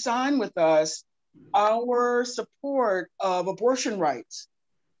co-sign with us our support of abortion rights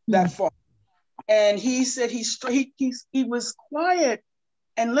that fall. And he said he was quiet,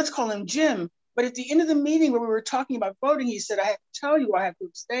 and let's call him Jim. But at the end of the meeting where we were talking about voting, he said, I have to tell you, I have to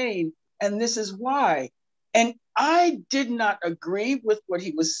abstain, and this is why. And I did not agree with what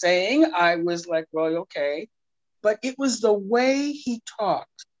he was saying. I was like, well, okay. But it was the way he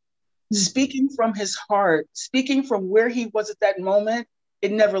talked, speaking from his heart, speaking from where he was at that moment.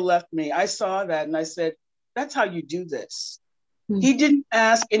 It never left me. I saw that and I said, that's how you do this. He didn't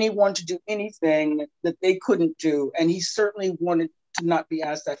ask anyone to do anything that they couldn't do. And he certainly wanted to not be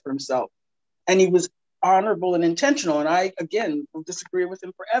asked that for himself. And he was honorable and intentional. And I, again, will disagree with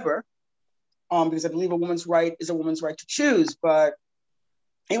him forever. Because I believe a woman's right is a woman's right to choose, but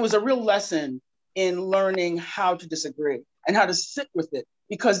it was a real lesson in learning how to disagree and how to sit with it,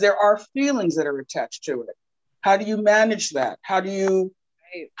 because there are feelings that are attached to it. How do you manage that? How do you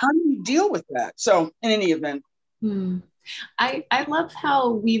deal with that? So in any event. I love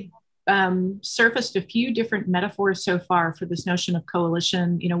how we've surfaced a few different metaphors so far for this notion of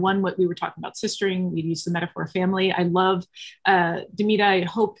coalition. One, what we were talking about sistering, we use the metaphor family. I love, Demita, I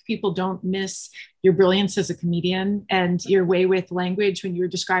hope people don't miss your brilliance as a comedian and your way with language when you were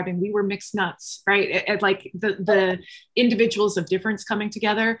describing we were mixed nuts, right? And like the individuals of difference coming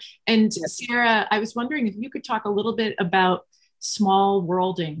together. And Sierra, I was wondering if you could talk a little bit about small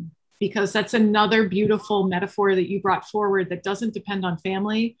worlding, because that's another beautiful metaphor that you brought forward that doesn't depend on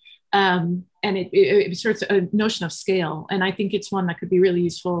family. And it starts a notion of scale. And I think it's one that could be really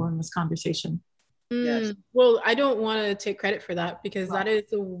useful in this conversation. Yes. Well, I don't want to take credit for that, because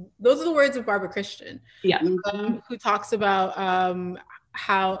those are the words of Barbara Christian, who talks about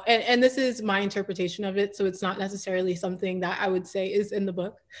how, and this is my interpretation of it, so it's not necessarily something that I would say is in the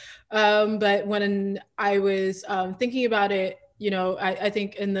book. But when I was thinking about it, I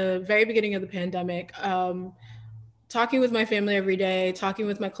think in the very beginning of the pandemic, talking with my family every day, talking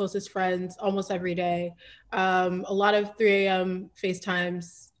with my closest friends almost every day, a lot of 3 a.m.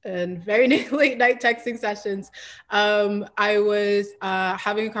 FaceTimes and very late night texting sessions. I was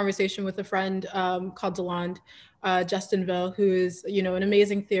having a conversation with a friend called Delande Justinville, who is, an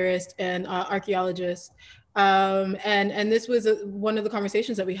amazing theorist and archaeologist. And this was one of the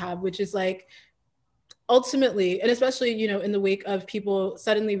conversations that we have, which is like, ultimately, and especially, in the wake of people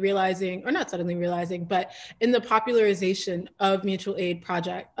suddenly realizing, or not suddenly realizing, but in the popularization of mutual aid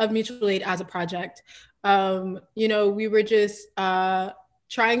as a project, we were just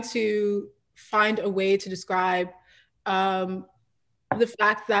trying to find a way to describe the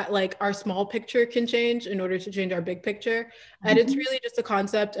fact that like our small picture can change in order to change our big picture. And it's really just a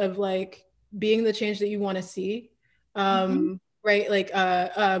concept of like being the change that you want to see. Right, like,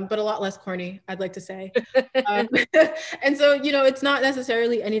 but a lot less corny, I'd like to say. And so, it's not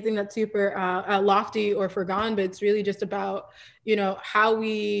necessarily anything that's super lofty or foregone, but it's really just about, how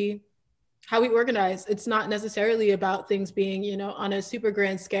we organize. It's not necessarily about things being, on a super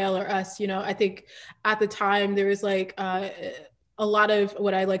grand scale or us, I think at the time there was like a lot of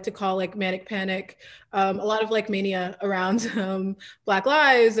what I like to call like manic panic, a lot of like mania around Black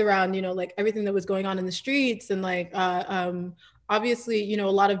lives, around, like everything that was going on in the streets, and like obviously, a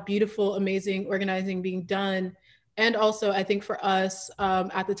lot of beautiful, amazing organizing being done. And also, I think for us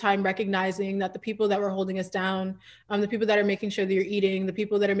at the time, recognizing that the people that were holding us down, the people that are making sure that you're eating, the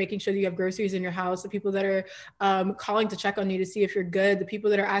people that are making sure that you have groceries in your house, the people that are calling to check on you to see if you're good, the people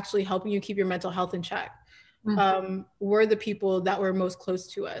that are actually helping you keep your mental health in check, were the people that were most close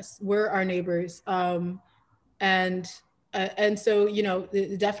to us, were our neighbors. And so,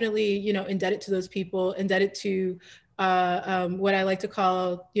 definitely, indebted to those people, indebted to what I like to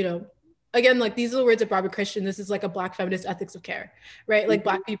call, again, like these are the words of Barbara Christian. This is like a Black feminist ethics of care, right? Like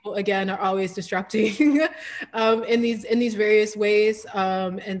Black people, again, are always disrupting in these various ways.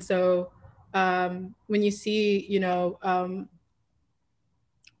 And so when you see,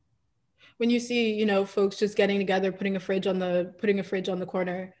 folks just getting together, putting a fridge on the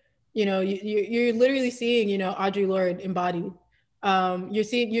corner, you're literally seeing, Audre Lorde embodied. You're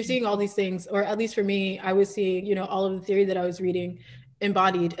seeing all these things, or at least for me, I was seeing, all of the theory that I was reading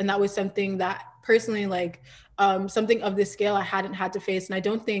embodied. And that was something that personally, like something of this scale I hadn't had to face. And I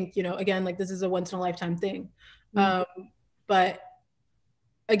don't think, again, like this is a once in a lifetime thing. But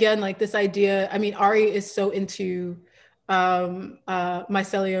again, like this idea, I mean, Ari is so into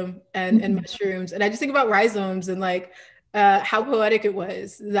mycelium and mushrooms. And I just think about rhizomes and like how poetic it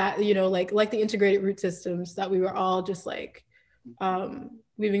was that, like the integrated root systems that we were all just like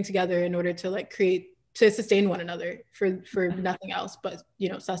weaving together in order to like to sustain one another for nothing else but,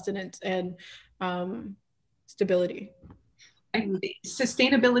 sustenance and stability.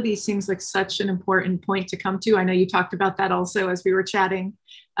 Sustainability seems like such an important point to come to. I know you talked about that also as we were chatting,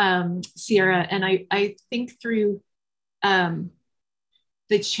 Sierra, and I think through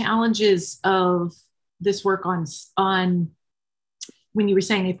the challenges of this work on when you were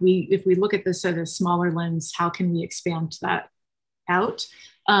saying if we look at this at a smaller lens, how can we expand that out?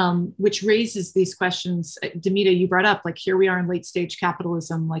 Which raises these questions. Demita, you brought up, like, here we are in late stage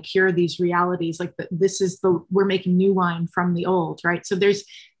capitalism, like here are these realities, like we're making new wine from the old, right? So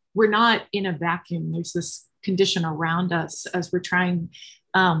we're not in a vacuum. There's this condition around us as we're trying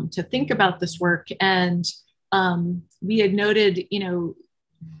to think about this work. And we had noted,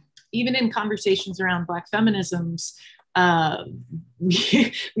 even in conversations around Black feminisms,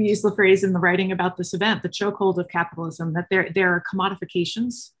 we use the phrase in the writing about this event, the chokehold of capitalism, that there are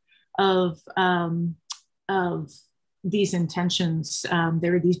commodifications of these intentions.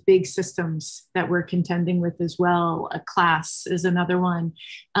 There are these big systems that we're contending with as well. A class is another one.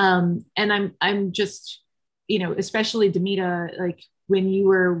 And I'm just, especially Demita, like when you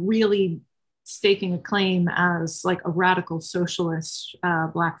were really staking a claim as like a radical socialist,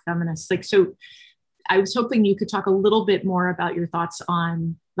 Black feminist. Like, so I was hoping you could talk a little bit more about your thoughts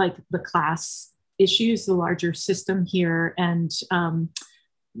on like the class issues, the larger system here, and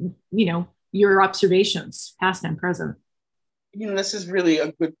your observations, past and present. This is really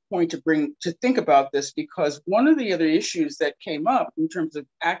a good point to think about this, because one of the other issues that came up in terms of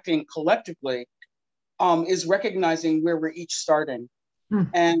acting collectively is recognizing where we're each starting.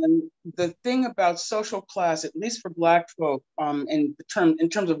 And the thing about social class, at least for Black folk, in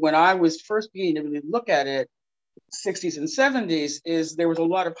terms of when I was first beginning to really look at it, 60s and 70s, is there was a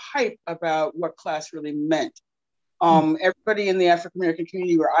lot of hype about what class really meant. Everybody in the African American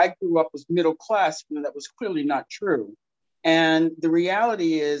community where I grew up was middle class, that was clearly not true. And the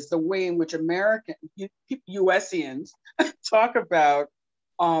reality is the way in which USians talk about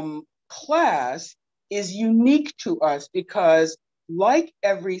class is unique to us, because like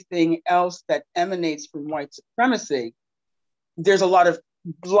everything else that emanates from white supremacy, there's a lot of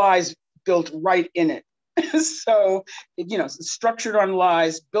lies built right in it. So, it's structured on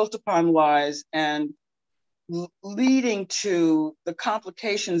lies, built upon lies, and leading to the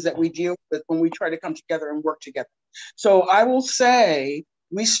complications that we deal with when we try to come together and work together. So I will say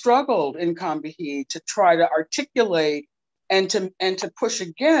we struggled in Combahee to try to articulate and to push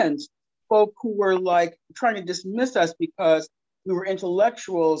against folk who were like trying to dismiss us because we were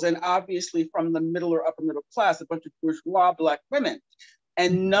intellectuals and obviously from the middle or upper middle class, a bunch of bourgeois Black women.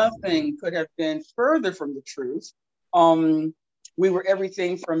 And nothing could have been further from the truth. We were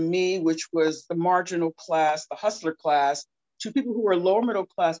everything from me, which was the marginal class, the hustler class, to people who were lower middle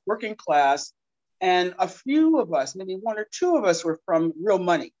class, working class. And a few of us, maybe one or two of us, were from real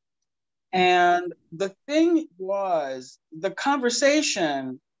money. And the thing was, the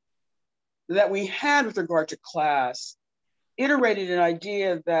conversation that we had with regard to class iterated an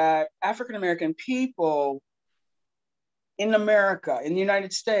idea that African American people in America, in the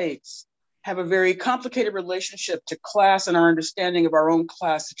United States, have a very complicated relationship to class and our understanding of our own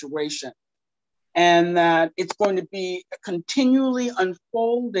class situation. And that it's going to be a continually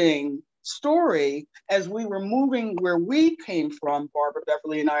unfolding story as we were moving where we came from, Barbara,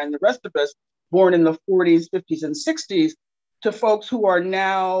 Beverly, and I, and the rest of us, born in the 40s, 50s, and 60s, to folks who are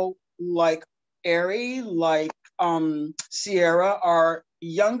now like Ari, like Sierra, are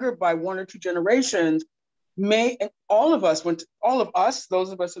younger by one or two generations. All of us,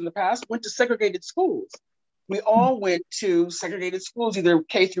 those of us in the past, went to segregated schools. We all went to segregated schools, either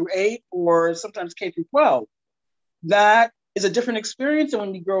K through 8 or sometimes K through 12. That is a different experience than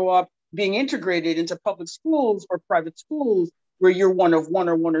when you grow up being integrated into public schools or private schools where you're one of one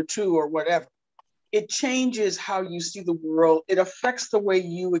or one or two or whatever. It changes how you see the world. It affects the way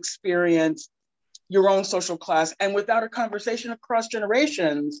you experience your own social class. And without a conversation across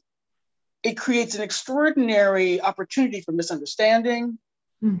generations, it creates an extraordinary opportunity for misunderstanding,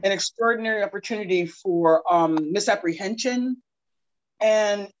 an extraordinary opportunity for misapprehension.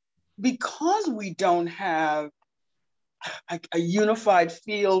 And because we don't have a unified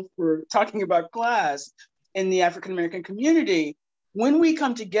field for talking about class in the African American community, when we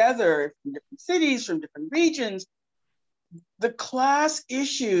come together from different cities, from different regions, the class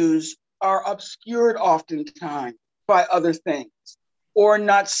issues are obscured oftentimes by other things, or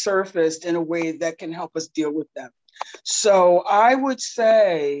not surfaced in a way that can help us deal with them. So I would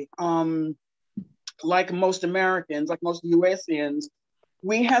say, like most Americans, like most USians,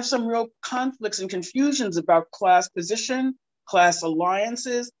 we have some real conflicts and confusions about class position, class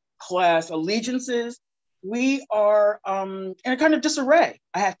alliances, class allegiances. We are in a kind of disarray,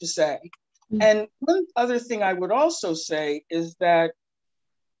 I have to say. And one other thing I would also say is that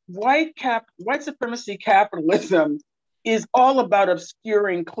white supremacy capitalism is all about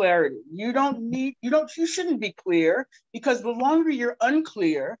obscuring clarity. You shouldn't be clear, because the longer you're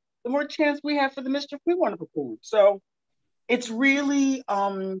unclear, the more chance we have for the mischief we want to perform. So it's really,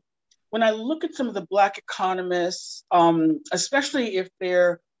 when I look at some of the Black economists, especially if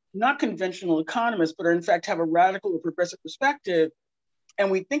they're not conventional economists, but are in fact have a radical or progressive perspective,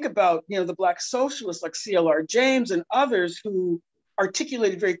 and we think about, the Black socialists like C.L.R. James and others who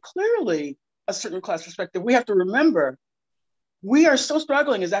articulated very clearly a certain class perspective, we have to remember we are so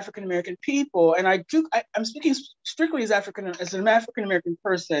struggling as African American people, and I'm speaking strictly as an African American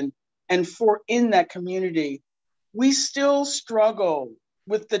person, and in that community, we still struggle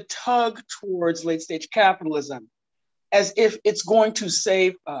with the tug towards late stage capitalism as if it's going to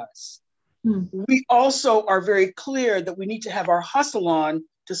save us. We also are very clear that we need to have our hustle on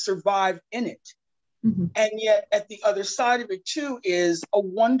to survive in it. And yet at the other side of it too is a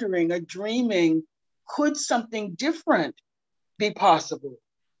wondering, a dreaming, could something different be possible?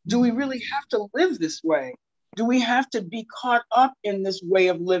 Do we really have to live this way? Do we have to be caught up in this way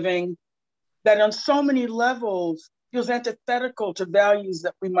of living that on so many levels feels antithetical to values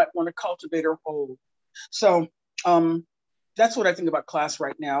that we might want to cultivate or hold? So that's what I think about class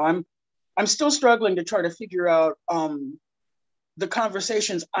right now. I'm still struggling to try to figure out the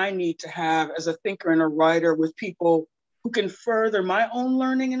conversations I need to have as a thinker and a writer with people who can further my own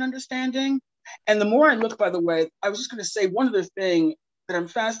learning and understanding. And the more I look, by the way, I was just going to say one other thing that I'm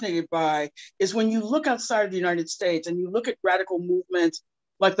fascinated by is when you look outside of the United States and you look at radical movements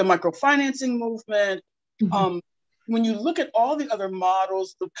like the microfinancing movement, when you look at all the other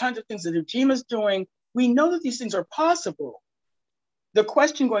models, the kinds of things that Ujima's doing, we know that these things are possible. The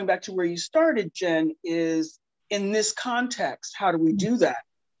question, going back to where you started, Jen, is in this context, how do we do that?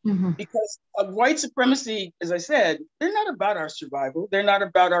 Because white supremacy, as I said, they're not about our survival. They're not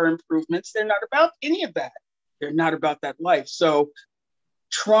about our improvements. They're not about any of that. They're not about that life. So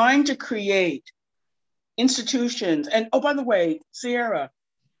trying to create institutions, and oh, by the way, Sierra,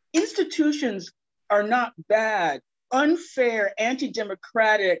 institutions are not bad. Unfair,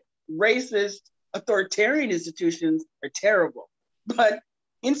 anti-democratic, racist, authoritarian institutions are terrible. But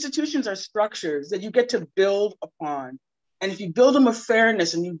institutions are structures that you get to build upon. And if you build them with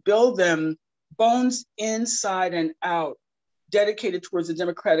fairness and you build them bones inside and out, dedicated towards the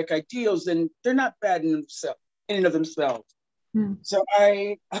democratic ideals, then they're not bad in and of themselves. So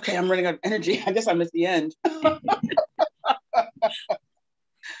I'm running out of energy. I guess I'm at the end.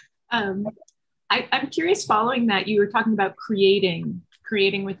 I'm curious, following that, you were talking about creating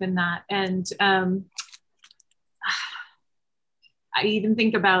within that. And I even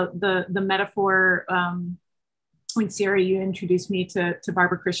think about the metaphor, when Sierra, you introduced me to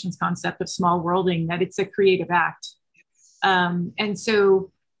Barbara Christian's concept of small worlding, that it's a creative act. And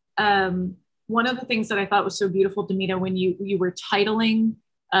so one of the things that I thought was so beautiful, Demita, when you were titling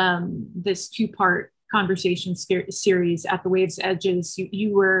this two-part conversation series, At the Wave's Edges,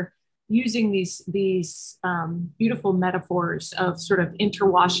 you were using these beautiful metaphors of sort of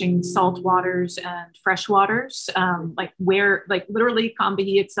interwashing salt waters and fresh waters, like literally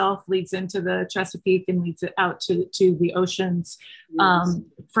Combahee itself leads into the Chesapeake and leads it out to the oceans,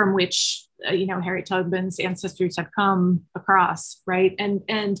 from which Harriet Tubman's ancestors have come across, right?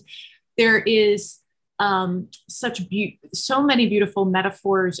 And there is so many beautiful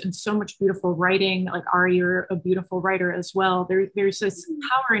metaphors and so much beautiful writing. Like Ari, you're a beautiful writer as well. There's this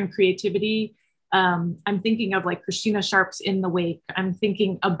power in creativity. I'm thinking of like Christina Sharp's In the Wake. I'm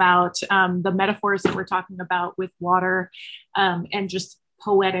thinking about the metaphors that we're talking about with water, and just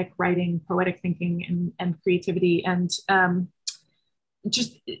poetic writing, poetic thinking, and creativity. And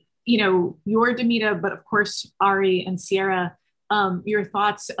just, your Demita, but of course, Ari and Sierra, your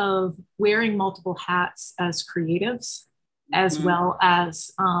thoughts of wearing multiple hats as creatives, as well as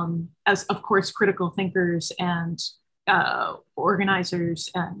of course, critical thinkers and organizers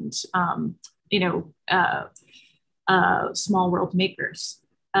and, small world makers.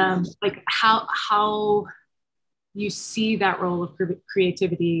 Like how you see that role of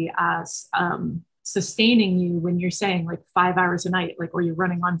creativity as sustaining you when you're saying like 5 hours a night, like, or you're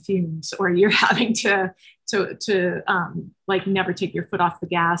running on fumes, or you're having to like never take your foot off the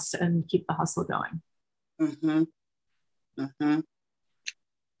gas and keep the hustle going.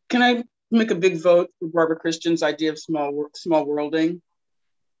 Can I make a big vote for Barbara Christian's idea of small worlding?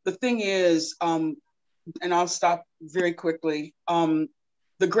 The thing is, and I'll stop very quickly,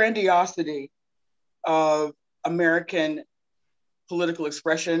 the grandiosity of American political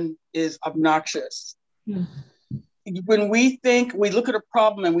expression is obnoxious. When we look at a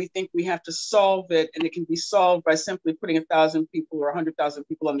problem and we think we have to solve it, and it can be solved by simply putting 1,000 people or 100,000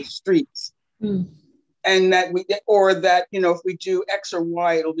 people on the streets, and that if we do X or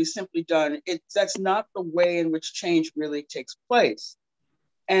Y, it'll be simply done. That's not the way in which change really takes place.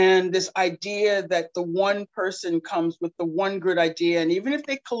 And this idea that the one person comes with the one good idea, and even if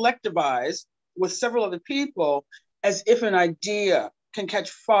they collectivize with several other people, as if an idea can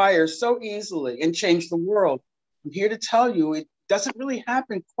catch fire so easily and change the world. I'm here to tell you, it doesn't really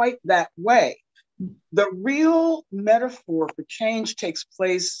happen quite that way. The real metaphor for change takes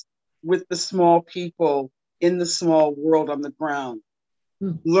place with the small people in the small world on the ground,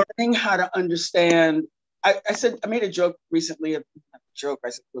 learning how to understand. I made a joke recently, I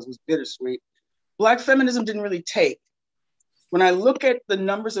suppose it was bittersweet. Black feminism didn't really take. When I look at the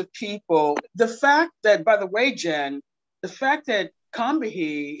numbers of people, the fact that, by the way, Jen, the fact that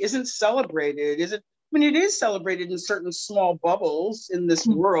Combahee isn't celebrated, it is celebrated in certain small bubbles in this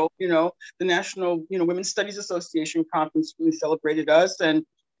world. The National, Women's Studies Association conference really celebrated us, and,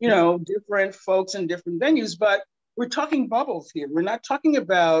 different folks in different venues. But we're talking bubbles here. We're not talking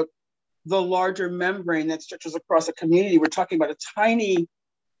about the larger membrane that stretches across a community. We're talking about a tiny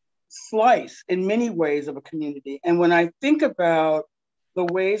slice in many ways of a community. And when I think about the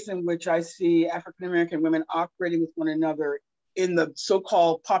ways in which I see African-American women operating with one another in the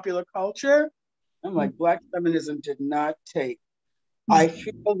so-called popular culture, I'm like, Black feminism did not take. I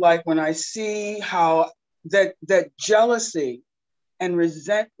feel like when I see how that jealousy and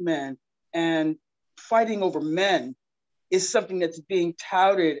resentment and fighting over men is something that's being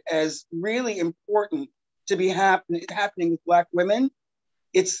touted as really important to be happening with Black women,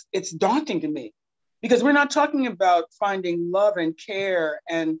 it's daunting to me, because we're not talking about finding love and care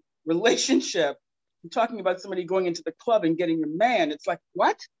and relationship. We're talking about somebody going into the club and getting your man. It's like,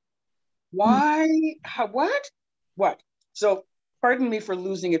 what? Why? How, what? So pardon me for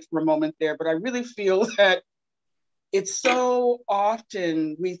losing it for a moment there, but I really feel that it's so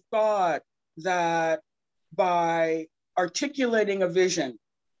often we thought that by articulating a vision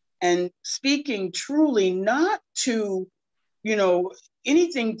and speaking truly not to,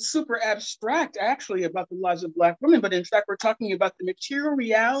 anything super abstract actually about the lives of Black women, but in fact, we're talking about the material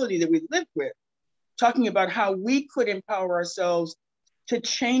reality that we live with, talking about how we could empower ourselves to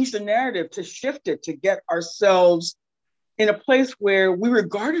change the narrative, to shift it, to get ourselves in a place where we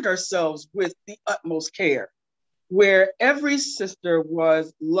regarded ourselves with the utmost care, where every sister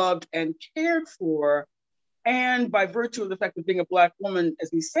was loved and cared for, and by virtue of the fact of being a Black woman, as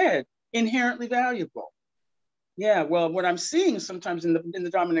we said, inherently valuable. Yeah, well, what I'm seeing sometimes in the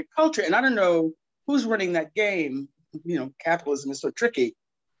dominant culture, and I don't know who's running that game, capitalism is so tricky.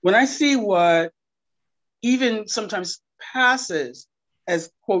 When I see what even sometimes passes as,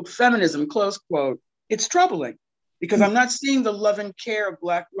 quote, feminism, close quote, it's troubling, because I'm not seeing the love and care of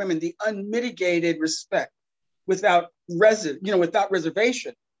Black women, the unmitigated respect without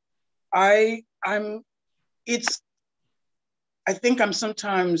reservation. I think I'm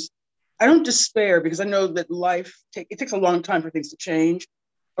sometimes, I don't despair, because I know that it takes a long time for things to change,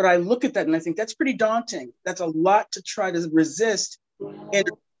 but I look at that and I think that's pretty daunting. That's a lot to try to resist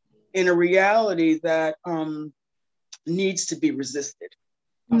in a reality that needs to be resisted.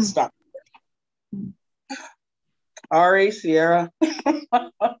 I'll stop there. Ari, Sierra.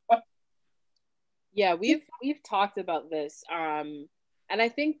 Yeah, we've talked about this. And I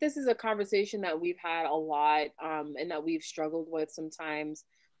think this is a conversation that we've had a lot, and that we've struggled with sometimes,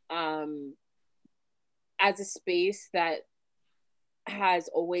 as a space that has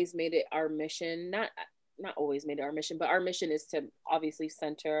always made it our mission, not always made it our mission, but our mission is to obviously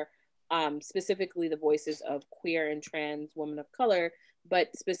center specifically the voices of queer and trans women of color,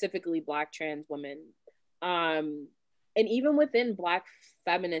 but specifically Black trans women. And even within Black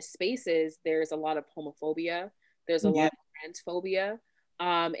feminist spaces, there's a lot of homophobia, there's a lot of transphobia.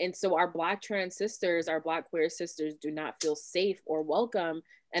 And so our Black trans sisters, our Black queer sisters do not feel safe or welcome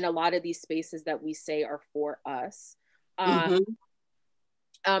in a lot of these spaces that we say are for us. And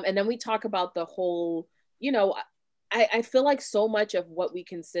then we talk about the whole, I feel like so much of what we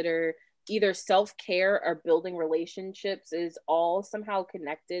consider either self-care or building relationships is all somehow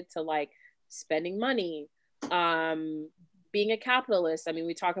connected to like spending money, being a capitalist. I mean,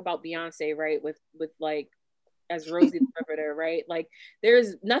 we talk about Beyonce, right? With like, as Rosie the Riveter, right? Like,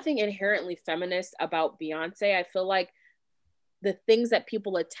 there's nothing inherently feminist about Beyonce. I feel like the things that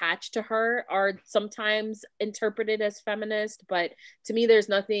people attach to her are sometimes interpreted as feminist, but to me, there's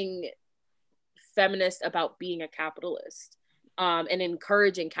nothing feminist about being a capitalist, and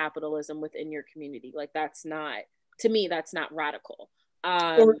encouraging capitalism within your community. Like, that's not, to me, that's not radical.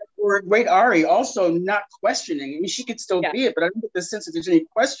 Or wait, Ari, also not questioning. I mean, she could still be it, but I don't get the sense that there's any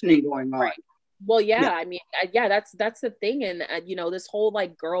questioning going on. Right. Well, I mean, that's the thing. And, this whole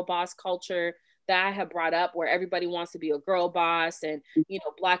like girl boss culture that I have brought up, where everybody wants to be a girl boss, and,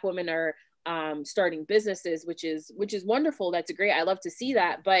 Black women are starting businesses, which is wonderful. That's great. I love to see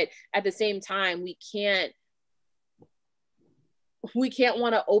that. But at the same time, we can't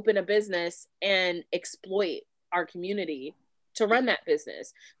want to open a business and exploit our community to run that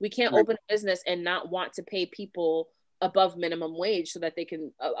business. We can't open a business and not want to pay people above minimum wage so that they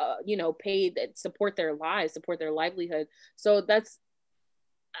can, pay, support their lives, support their livelihood. So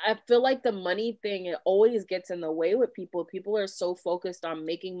I feel like the money thing, it always gets in the way with people. People are so focused on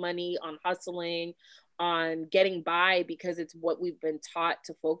making money, on hustling, on getting by, because it's what we've been taught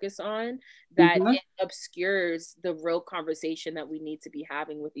to focus on, that it obscures the real conversation that we need to be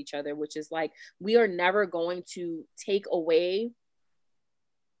having with each other, which is like, we are never going to take away,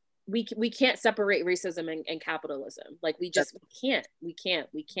 we can't separate racism and capitalism. Like, we can't.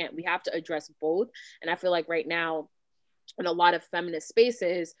 We have to address both. And I feel like right now, in a lot of feminist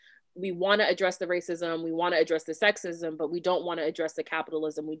spaces, we want to address the racism, we want to address the sexism, but we don't want to address the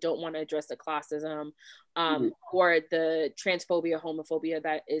capitalism, we don't want to address the classism, or the transphobia, homophobia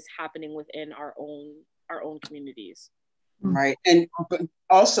that is happening within our own communities. Right. And but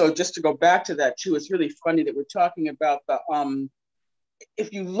also, just to go back to that too, it's really funny that we're talking about the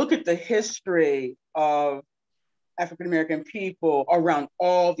if you look at the history of African American people around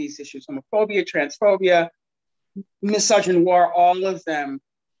all these issues, homophobia, transphobia, misogynoir, all of them,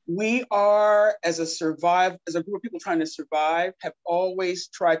 we are, as a group of people trying to survive, have always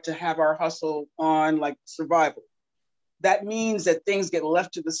tried to have our hustle on like survival. That means that things get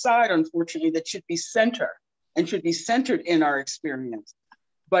left to the side, unfortunately, that should be centered in our experience.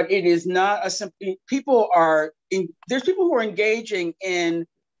 But it is not a simple, there's people who are engaging in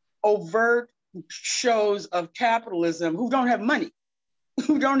overt shows of capitalism who don't have money,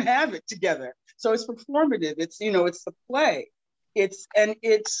 who don't have it together. So it's performative, it's the play. It's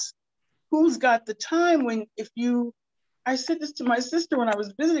who's got the time I said this to my sister when I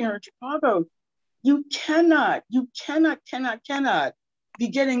was visiting her in Chicago, you cannot be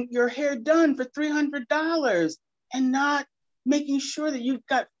getting your hair done for $300 and not making sure that you've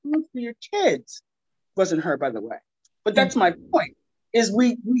got food for your kids. Wasn't her, by the way. But that's my point, is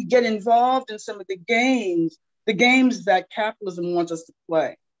we get involved in some of the games that capitalism wants us to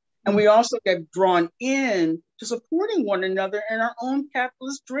play. And we also get drawn in to supporting one another in our own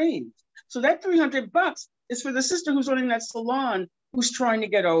capitalist dreams. So that $300 is for the sister who's running that salon who's trying to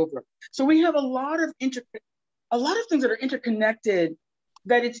get over. So we have a lot of things that are interconnected,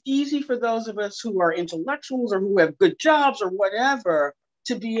 that it's easy for those of us who are intellectuals or who have good jobs or whatever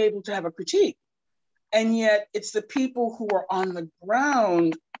to be able to have a critique. And yet it's the people who are on the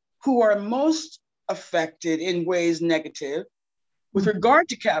ground who are most affected in ways negative with regard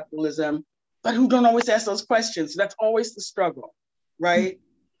to capitalism, but who don't always ask those questions. That's always the struggle, right?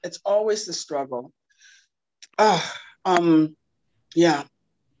 It's always the struggle. Yeah. Yes.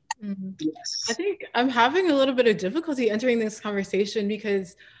 I think I'm having a little bit of difficulty entering this conversation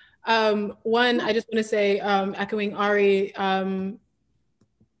because, one, I just want to say, echoing Ari,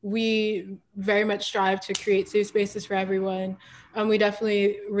 we very much strive to create safe spaces for everyone. We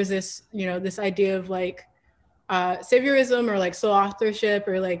definitely resist, this idea of like saviorism or like sole authorship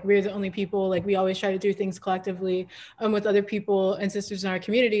or like we're the only people. Like we always try to do things collectively with other people and sisters in our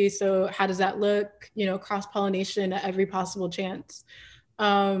community. So how does that look? Cross-pollination at every possible chance.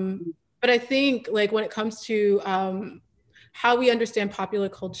 But I think like when it comes to how we understand popular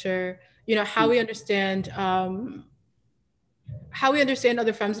culture, how we understand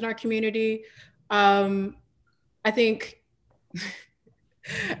other femmes in our community, I think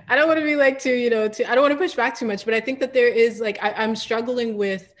I don't want to be like I don't want to push back too much, but I think that there is like I'm struggling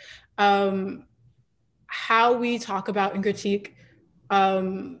with how we talk about and critique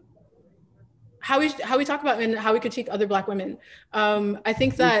how we talk about and how we critique other Black women. I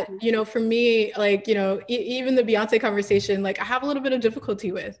think that, for me, like, even the Beyonce conversation, like I have a little bit of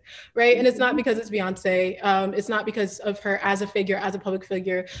difficulty with, right? And it's not because it's Beyonce. It's not because of her as a figure, as a public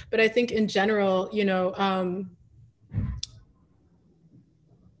figure, but I think in general,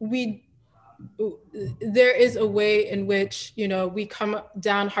 there is a way in which, we come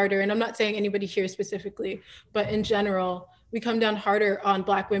down harder. And I'm not saying anybody here specifically, but in general, we come down harder on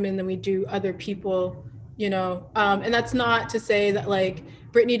Black women than we do other people, and that's not to say that like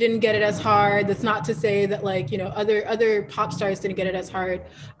Britney didn't get it as hard. That's not to say that like, other pop stars didn't get it as hard.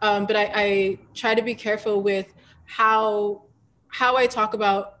 But I try to be careful with how I talk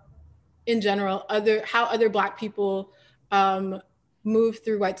about in general, how other Black people move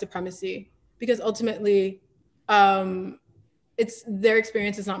through white supremacy, because ultimately it's their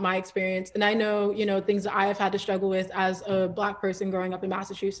experience, is not my experience. And I know, things that I have had to struggle with as a Black person growing up in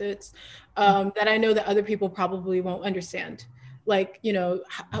Massachusetts, that I know that other people probably won't understand, like,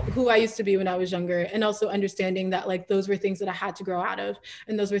 who I used to be when I was younger, and also understanding that like those were things that I had to grow out of,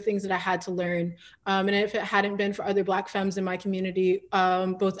 and those were things that I had to learn. And if it hadn't been for other Black femmes in my community,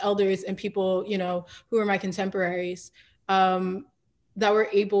 both elders and people, who are my contemporaries, that were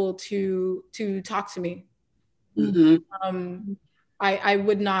able to talk to me, I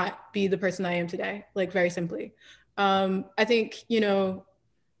would not be the person I am today, like very simply. I think, in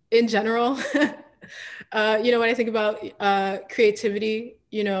general, when I think about creativity,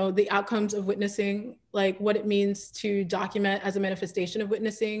 the outcomes of witnessing, like what it means to document as a manifestation of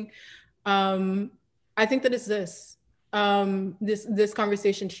witnessing, I think that it's this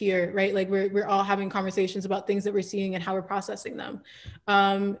conversation here, right? Like we're all having conversations about things that we're seeing and how we're processing them.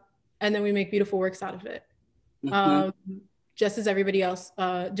 And then we make beautiful works out of it. Just as everybody else,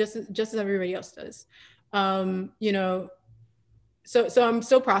 just as everybody else does. so I'm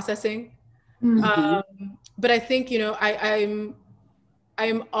still processing. But I think, you know,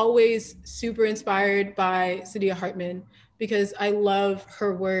 I'm always super inspired by Saidiya Hartman because I love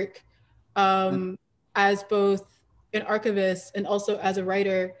her work as both an archivist and also as a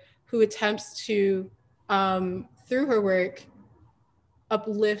writer who attempts to, through her work,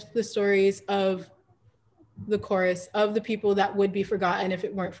 uplift the stories of the chorus, of the people that would be forgotten if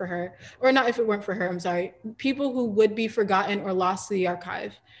it weren't for her, or not if it weren't for her, I'm sorry, people who would be forgotten or lost to the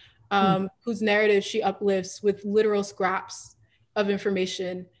archive, whose narrative she uplifts with literal scraps of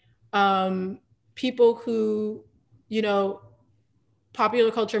information, people who, you know,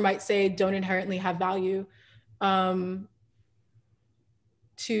 popular culture might say don't inherently have value, and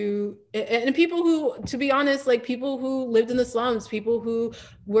people who, to be honest, like people who lived in the slums, people who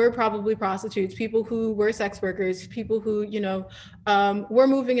were probably prostitutes, people who were sex workers, people who, you know, were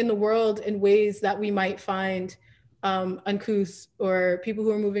moving in the world in ways that we might find uncouth, or people who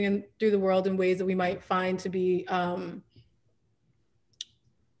are moving in through the world in ways that we might find to be,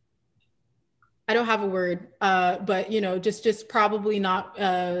 I don't have a word, but, you know, just probably not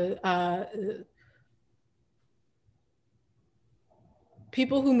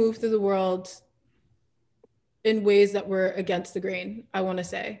people who move through the world in ways that were against the grain, I want to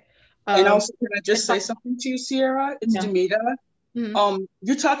say. And also, can I just say something to you, Sierra? It's Demita.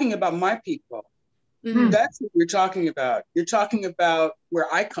 You're talking about my people. That's what you're talking about. You're talking about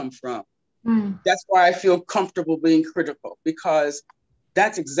where I come from. That's why I feel comfortable being critical, because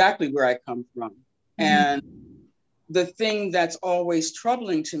that's exactly where I come from. And the thing that's always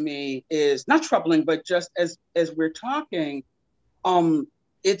troubling to me is, not troubling, but just as we're talking,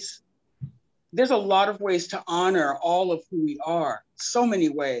 there's a lot of ways to honor all of who we are, so many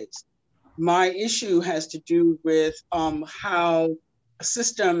ways. My issue has to do with how a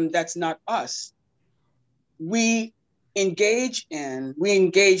system that's not us, we engage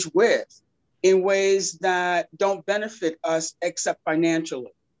with in ways that don't benefit us except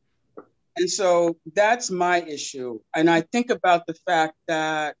financially. And so that's my issue. And I think about the fact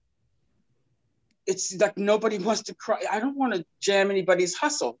that it's like nobody wants to cry. I don't want to jam anybody's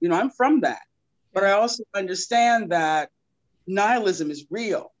hustle. You know, I'm from that. But I also understand that nihilism is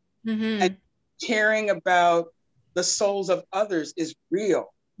real, and caring about the souls of others is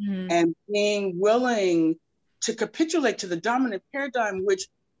real, and being willing to capitulate to the dominant paradigm, which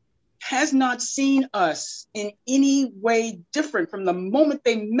has not seen us in any way different from the moment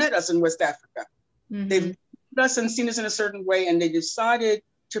they met us in West Africa. They've met us and seen us in a certain way, and they decided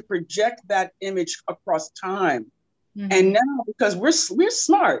to project that image across time. And now, because we're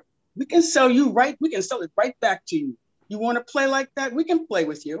smart, we can sell it right back to you. You want to play like that? We can play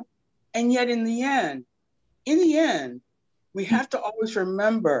with you. And yet in the end, we have to always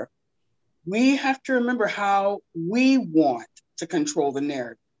remember, how we want to control the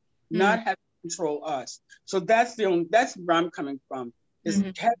narrative, not have to control us. So that's where I'm coming from, is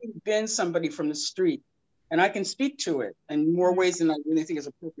having been somebody from the street. And I can speak to it in more ways than I really think is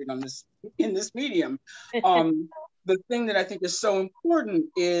appropriate in this medium. The thing that I think is so important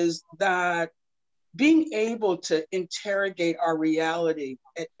is that being able to interrogate our reality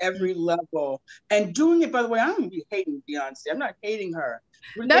at every level, and doing it, by the way, I'm hating Beyonce. I'm not hating her.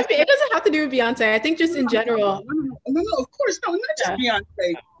 It doesn't have to do with Beyonce. I think just in general. No, of course, no, not just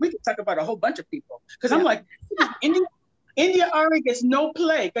Beyonce. We can talk about a whole bunch of people. Because I'm like, India Ari gets no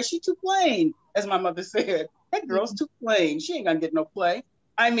play because she's too plain, as my mother said. That girl's too plain. She ain't gonna get no play.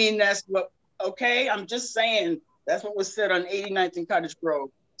 I mean, I'm just saying, that's what was said on 89th and Cottage Grove.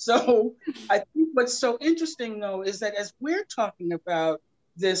 So I think what's so interesting, though, is that as we're talking about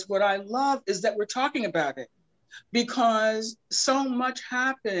this, what I love is that we're talking about it, because so much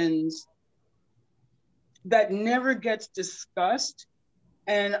happens that never gets discussed.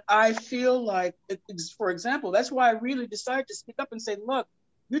 And I feel like, for example, that's why I really decided to speak up and say, look,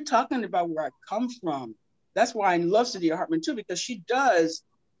 you're talking about where I come from. That's why I love Saidiya Hartman too, because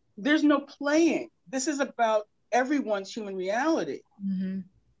there's no playing. This is about everyone's human reality.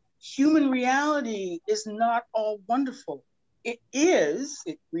 Human reality is not all wonderful. It is,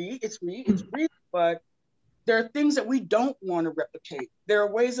 it's real, but there are things that we don't want to replicate. There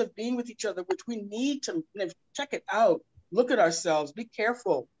are ways of being with each other which we need to check it out, look at ourselves, be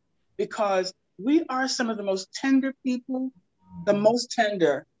careful, because we are some of the most tender people, the most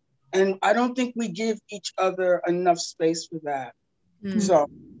tender. And I don't think we give each other enough space for that. So,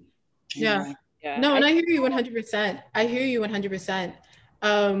 anyway. No, and I hear you 100%. I hear you 100%.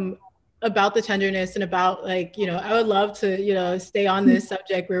 about the tenderness and about like, you know, I would love to, you know, stay on this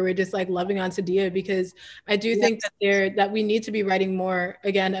subject where we're just like loving on Sadia, because I do think that we need to be writing more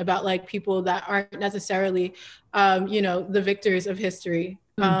again about like people that aren't necessarily, you know, the victors of history,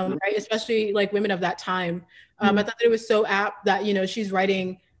 right? Especially like women of that time. I thought that it was so apt that, you know, she's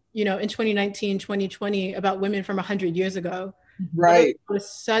writing, you know, in 2019, 2020 about women from 100 years ago. Right. It was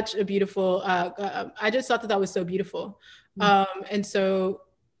such a beautiful, I just thought that that was so beautiful. And so,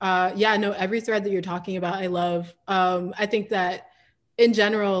 yeah, no, every thread that you're talking about, I love. I think that in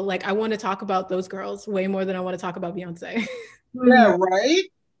general, like I want to talk about those girls way more than I want to talk about Beyonce. Yeah, right?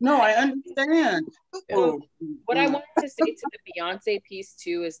 No, I understand. What I wanted to say to the Beyonce piece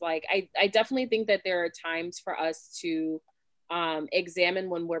too is like, I definitely think that there are times for us to examine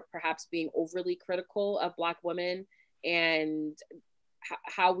when we're perhaps being overly critical of Black women and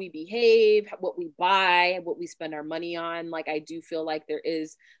how we behave, what we buy, what we spend our money on. Like, I do feel like there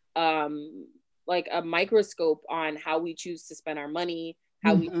is like a microscope on how we choose to spend our money,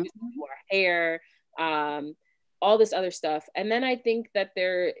 how we choose to do our hair, all this other stuff. And then I think that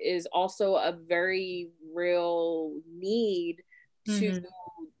there is also a very real need to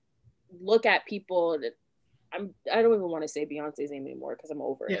look at people that I don't even want to say Beyonce's name anymore because I'm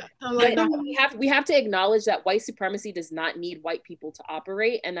over it. Like we have to acknowledge that white supremacy does not need white people to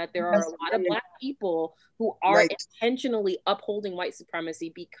operate, and that there are a lot of Black people who are intentionally upholding white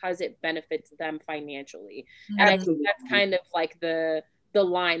supremacy because it benefits them financially. And I think that's kind of like the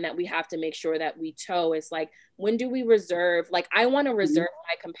line that we have to make sure that we toe is like, when do we reserve, like I want to reserve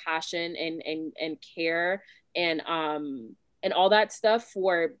my compassion and care and all that stuff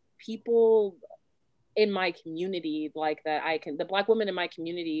for people in my community, like that the Black women in my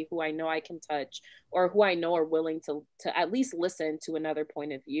community who I know I can touch, or who I know are willing to at least listen to another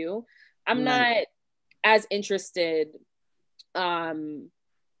point of view. I'm not as interested in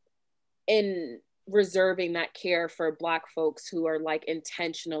reserving that care for Black folks who are like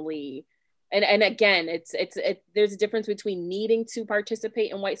intentionally, and again, there's a difference between needing to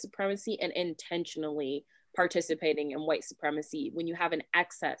participate in white supremacy and intentionally participating in white supremacy when you have an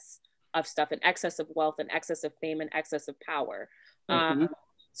excess of stuff, an excess of wealth, an excess of fame, an excess of power. So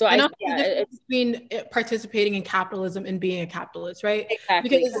it's between participating in capitalism and being a capitalist, right? Exactly.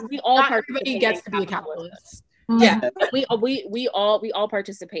 Because not everybody gets to be a capitalist. Yeah, we all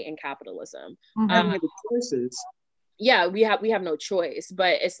participate in capitalism. Yeah, we have no choice.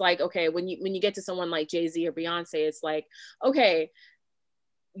 But it's like, okay, when you get to someone like Jay-Z or Beyonce, it's like, okay,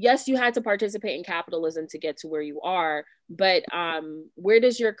 yes, you had to participate in capitalism to get to where you are, but where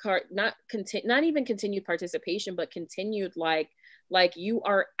does your not even continued participation, but continued like you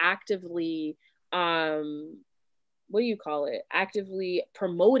are actively what do you call it? Actively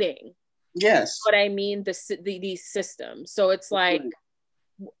promoting. Yes. What I mean, these systems. So it's like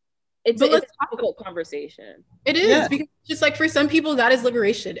it's a difficult conversation. It is, because just like for some people that is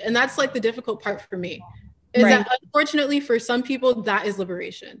liberation, and that's like the difficult part for me. Is that unfortunately for some people that is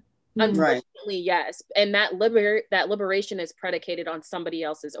liberation. Unfortunately, yes, and that liberation is predicated on somebody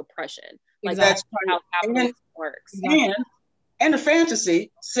else's oppression. Like that's how capitalism works. And a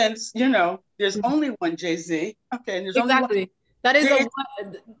fantasy, since you know there's only one Jay-Z. Okay, and there's only one. That is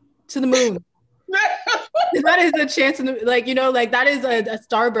to the moon. That is a chance in the, like, you know, like that is a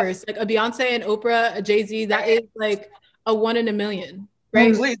starburst. Like a Beyonce and Oprah, a Jay-Z, that is like a 1 in a million.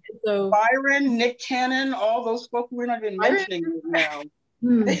 Right. So Byron, Nick Cannon, all those folks we're not even mentioning now.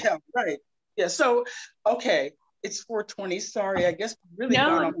 Yeah, right. Yeah. So okay, it's 4:20. Sorry, I guess really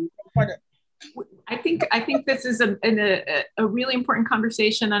I think this is a really important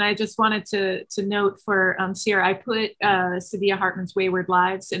conversation, and I just wanted to note for Sierra, I put Saidiya Hartman's Wayward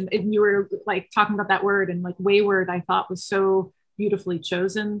Lives, and you were like talking about that word, and like wayward, I thought was so beautifully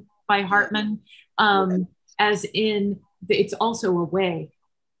chosen by Hartman, as in it's also a way,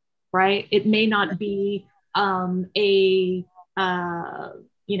 right? It may not be hegemonically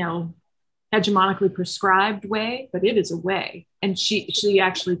prescribed way, but it is a way. And she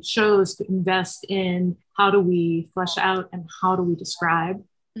actually chose to invest in how do we flesh out and how do we describe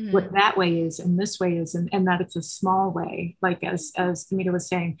what that way is and this way is, and that it's a small way, like as Demita was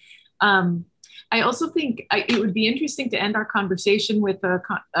saying. I also think it would be interesting to end our conversation with our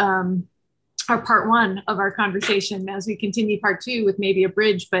part one of our conversation as we continue part two with maybe a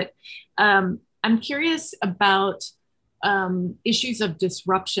bridge, but I'm curious about issues of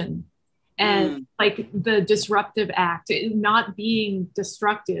disruption and like the disruptive act, not being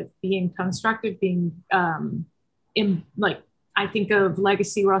destructive, being constructive, being I think of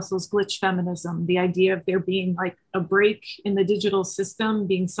Legacy Russell's glitch feminism, the idea of there being like a break in the digital system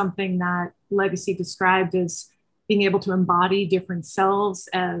being something that Legacy described as, being able to embody different selves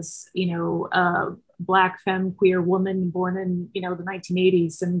as, a Black femme queer woman born in, the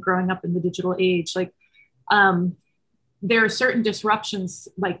 1980s and growing up in the digital age. Like, there are certain disruptions,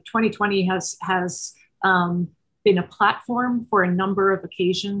 like 2020 has been a platform for a number of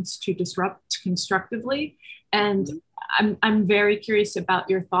occasions to disrupt constructively. And I'm very curious about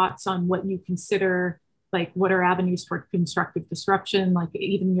your thoughts on what you consider, like, what are avenues for constructive disruption, like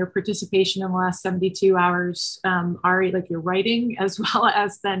even your participation in the last 72 hours, Ari, like your writing, as well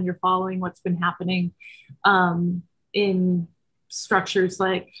as then you're following what's been happening in structures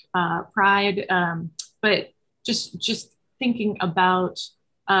like Pride, but just thinking about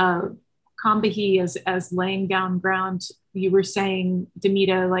Combahee as laying down ground. You were saying,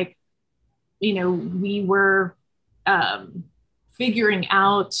 Demita, like, we were figuring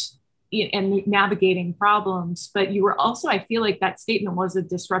out and navigating problems, but you were also, I feel like that statement was a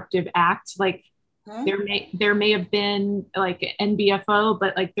disruptive act. Like, there may have been like NBFO,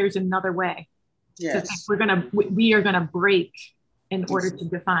 but like there's another way. Yes. We are gonna break in order to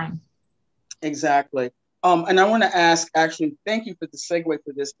define. Exactly. And I want to ask, actually, thank you for the segue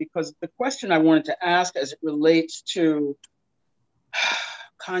for this, because the question I wanted to ask as it relates to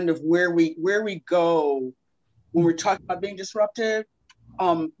kind of where we go when we're talking about being disruptive.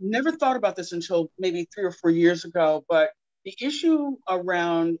 Never thought about this until maybe 3 or 4 years ago, but the issue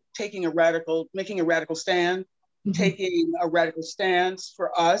around making a radical stand, taking a radical stance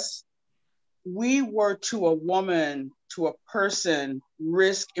for us, we were to a woman, to a person,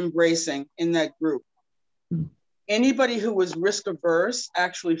 risk embracing in that group. Anybody who was risk averse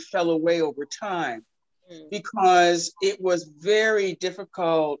actually fell away over time because it was very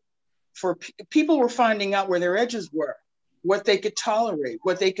difficult for people were finding out where their edges were, what they could tolerate,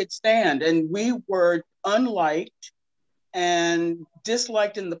 what they could stand. And we were unliked and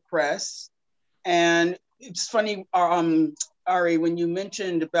disliked in the press. And it's funny, Ari, when you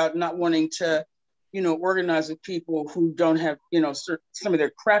mentioned about not wanting to, organize with people who don't have, some of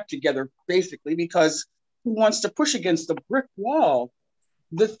their crap together, basically, because who wants to push against a brick wall?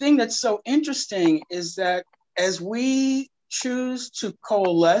 The thing that's so interesting is that as we choose to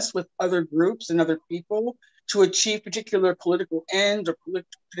coalesce with other groups and other people to achieve particular political ends or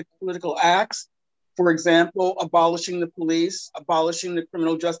political acts, for example, abolishing the police, abolishing the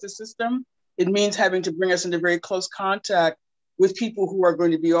criminal justice system, it means having to bring us into very close contact with people who are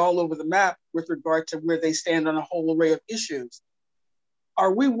going to be all over the map with regard to where they stand on a whole array of issues.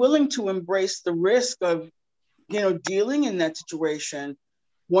 Are we willing to embrace the risk of, dealing in that situation?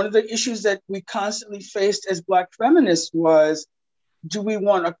 One of the issues that we constantly faced as Black feminists was, do we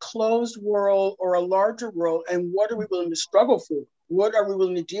want a closed world or a larger world? And what are we willing to struggle for? What are we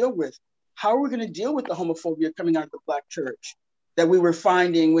willing to deal with? How are we going to deal with the homophobia coming out of the Black church that we were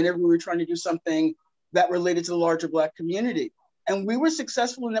finding whenever we were trying to do something that related to the larger Black community? And we were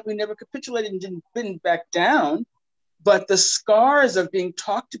successful in that we never capitulated and didn't back down. But the scars of being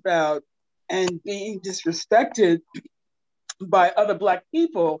talked about and being disrespected by other Black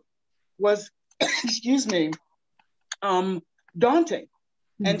people was, excuse me, daunting.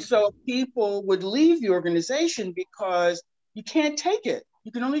 And so people would leave the organization because you can't take it.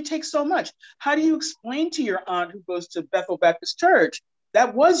 You can only take so much. How do you explain to your aunt who goes to Bethel Baptist Church,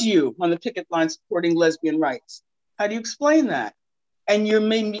 that was you on the picket line supporting lesbian rights? How do you explain that? And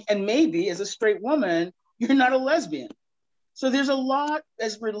maybe as a straight woman, you're not a lesbian. So there's a lot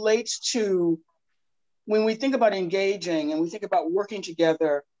as relates to when we think about engaging and we think about working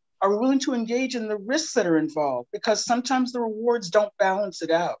together, are we willing to engage in the risks that are involved? Because sometimes the rewards don't balance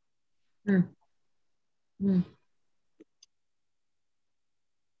it out.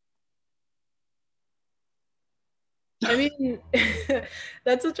 I mean,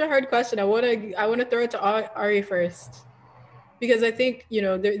 that's such a hard question. I want to throw it to Ari first, because I think,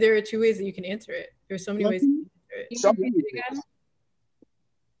 there are 2 ways that you can answer it. There's so many ways you can answer it.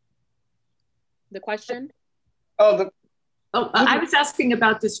 The question? I was asking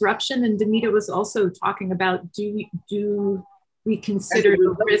about disruption, and Demita was also talking about, do we consider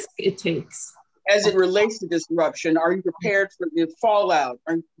the risk it takes? As it relates to disruption, are you prepared for the fallout?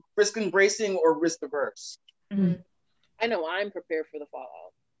 Are you risk embracing or risk averse? I know I'm prepared for the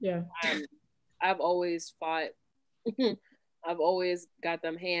fallout. Yeah. I've always fought. I've always got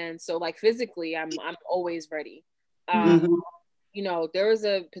them hands. So like physically, I'm always ready. There was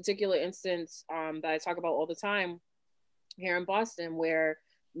a particular instance that I talk about all the time here in Boston where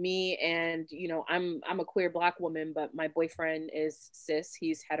me and, I'm a queer Black woman, but my boyfriend is cis,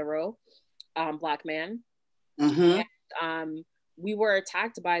 he's hetero, Black man. And, we were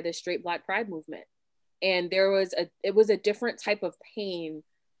attacked by the straight Black pride movement. And it was a different type of pain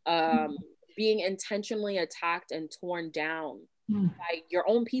being intentionally attacked and torn down by your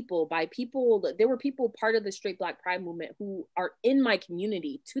own people, by people. There were people part of the straight Black pride movement who are in my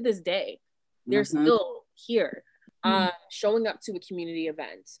community to this day. They're still here, showing up to a community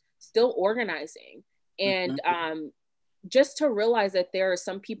event, still organizing. And just to realize that there are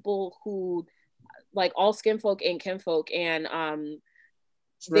some people who, like, all skin folk ain't kinfolk, and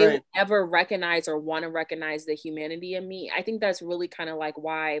they would never recognize or want to recognize the humanity in me. I think that's really kind of like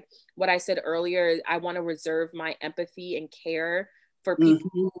why what I said earlier, I want to reserve my empathy and care for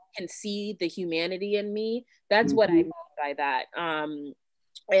people who can see the humanity in me. That's what I mean by that.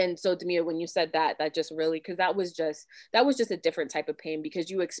 And so Demita, when you said that, that just really, because that was just a different type of pain,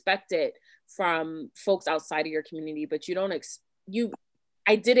 because you expect it from folks outside of your community, but you don't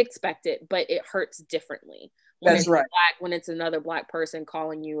I did expect it, but it hurts differently. When That's right. When it's another Black person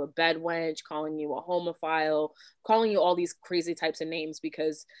calling you a bed wench, calling you a homophile, calling you all these crazy types of names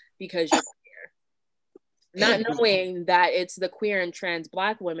because you're queer. Not knowing that it's the queer and trans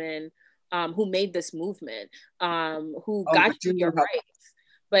Black women who made this movement, who got you your rights.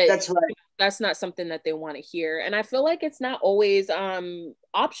 But that's right. That's not something that they want to hear. And I feel like it's not always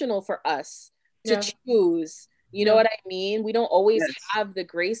optional for us to choose. You know what I mean? We don't always have the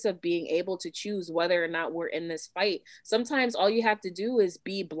grace of being able to choose whether or not we're in this fight. Sometimes all you have to do is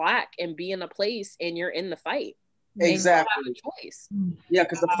be Black and be in a place, and you're in the fight. Exactly. And you have a choice. Yeah,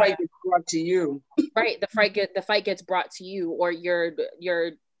 because the fight gets brought to you. Right. The fight gets brought to you, or you're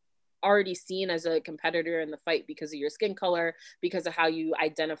already seen as a competitor in the fight because of your skin color, because of how you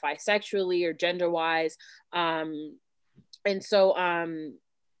identify sexually or gender-wise. And so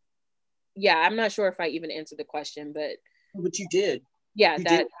yeah, I'm not sure if I even answered the question, but you did. Yeah,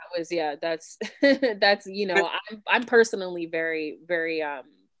 that was that's that's, you know, I'm personally very, very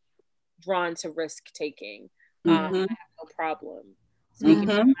drawn to risk taking. I have no problem speaking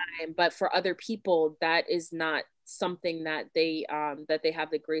my mind, but for other people, that is not something that they have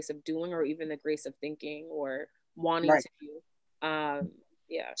the grace of doing, or even the grace of thinking or wanting to do.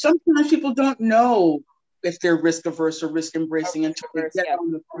 Sometimes people don't know if they're risk averse or risk embracing until they get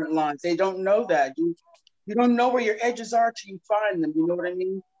on the front lines. They don't know that. You don't know where your edges are till you find them. You know what I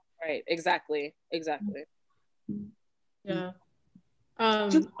mean? Right. Exactly. Yeah.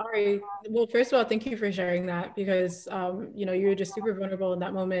 Ari, well, first of all, thank you for sharing that, because you know, you were just super vulnerable in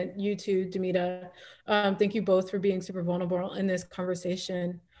that moment. You too, Demita. Thank you both for being super vulnerable in this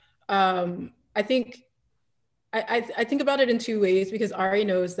conversation. I think I think about it in two ways, because Ari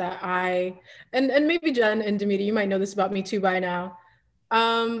knows that and maybe Jen and Demita, you might know this about me too by now.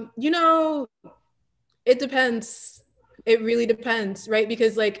 You know, it depends. It really depends, right?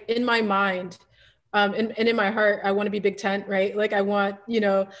 Because like in my mind, and in my heart, I want to be Big Tent, right? Like I want, you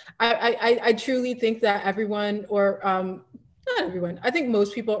know, I truly think that everyone, or not everyone, I think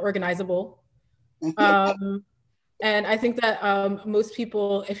most people are organizable. And I think that most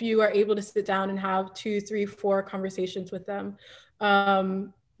people, if you are able to sit down and have 2, 3, 4 conversations with them,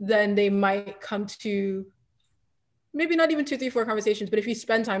 then they might come to maybe not even 2, 3, 4 conversations, but if you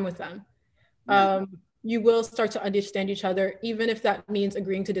spend time with them, you will start to understand each other, even if that means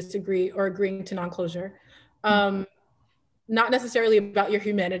agreeing to disagree or agreeing to non-closure. Not necessarily about your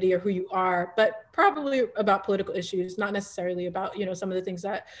humanity or who you are, but probably about political issues, not necessarily about, you know, some of the things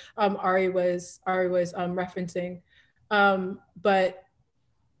that Ari was referencing. But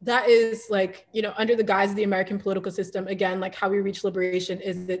that is like, you know, under the guise of the American political system, again, like how we reach liberation.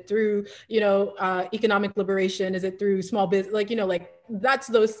 Is it through, you know, economic liberation? Is it through small business? Like, you know, like that's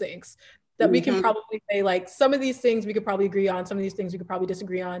those things that we can probably say, like, some of these things we could probably agree on, some of these things we could probably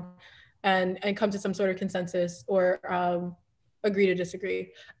disagree on, and come to some sort of consensus, or agree to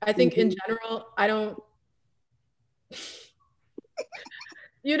disagree. I think in general, I don't,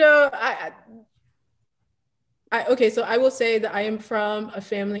 you know, okay, so I will say that I am from a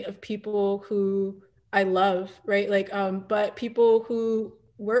family of people who I love, right? Like, but people who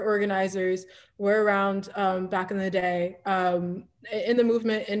were organizers, were around back in the day, in the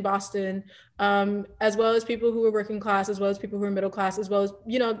movement in Boston, as well as people who were working class, as well as people who were middle class, as well as,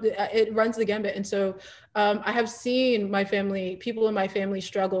 you know, it runs the gambit. And so I have seen my family, people in my family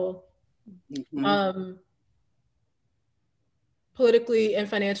struggle politically and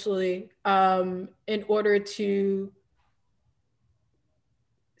financially in order to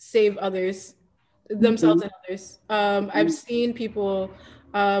save others, themselves and others. I've seen people,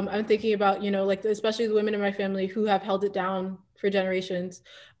 I'm thinking about, you know, like especially the women in my family who have held it down for generations.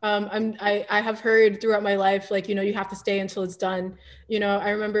 I have heard throughout my life, like, you know, you have to stay until it's done. You know, I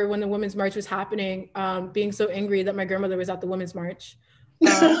remember when the Women's March was happening, being so angry that my grandmother was at the Women's March. You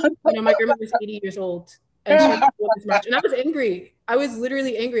know, my grandmother was 80 years old. and she didn't go to this march. And I was angry. I was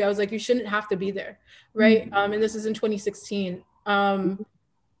literally angry. I was like, you shouldn't have to be there, right? And this is in 2016.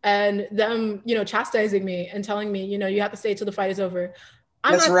 And them, you know, chastising me and telling me, you know, you have to stay till the fight is over.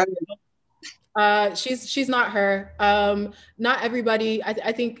 That's right. She's not her. Not everybody.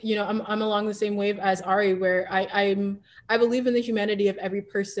 I think, you know, I'm along the same wave as Ari, where I believe in the humanity of every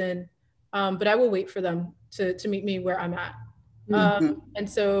person, but I will wait for them to meet me where I'm at. And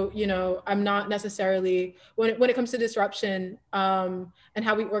so, you know, I'm not necessarily, when it comes to disruption and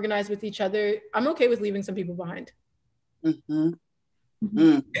how we organize with each other, I'm okay with leaving some people behind.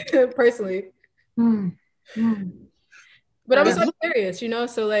 Personally. But I was so serious, you know,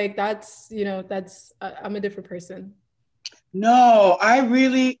 so like that's, you know, that's, I'm a different person. No,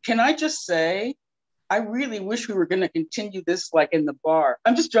 can I just say, I really wish we were going to continue this like in the bar.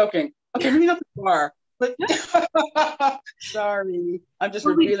 I'm just joking. Okay, maybe not the bar, but sorry, I'm just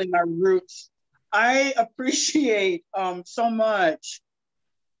revealing our roots. I appreciate so much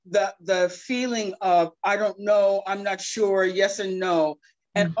the feeling of, I don't know, I'm not sure, yes and no.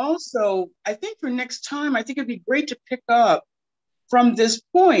 And also, I think for next time, I think it'd be great to pick up from this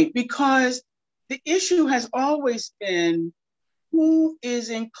point, because the issue has always been who is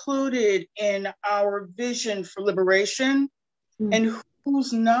included in our vision for liberation and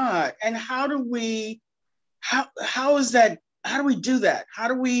who's not, and how do we do that?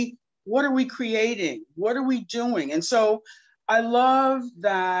 What are we creating? What are we doing? And so I love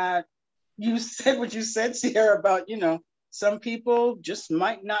that you said what you said, Sierra, about, you know, some people just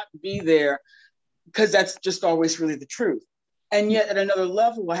might not be there, because that's just always really the truth. And yet at another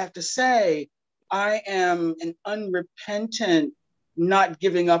level, I have to say, I am an unrepentant not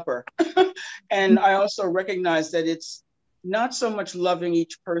giving upper. And I also recognize that it's not so much loving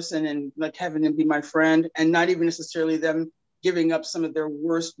each person and like having them be my friend, and not even necessarily them giving up some of their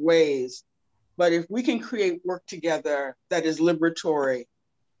worst ways. But if we can create work together that is liberatory,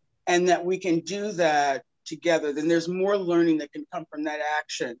 and that we can do that together, then there's more learning that can come from that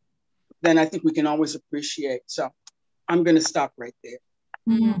action than I think we can always appreciate. So I'm going to stop right there.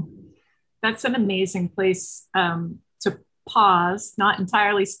 That's an amazing place to pause, not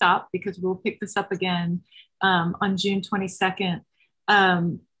entirely stop, because we'll pick this up again on June 22nd.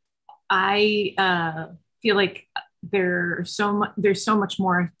 I feel like there's so much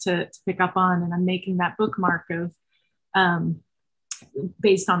more to pick up on, and I'm making that bookmark of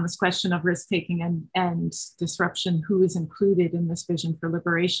based on this question of risk-taking and disruption, who is included in this vision for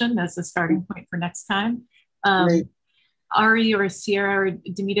liberation as a starting point for next time. Ari or Sierra or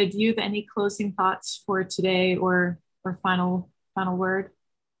Demita, do you have any closing thoughts for today, or final word?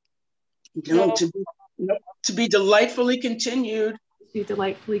 No, to be delightfully continued. Be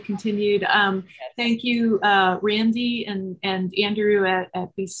delightfully continued. Thank you, Randy and Andrew at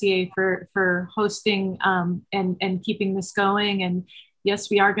BCA for hosting and keeping this going. And yes,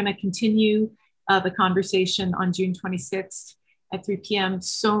 we are going to continue the conversation on June 26th at 3 p.m.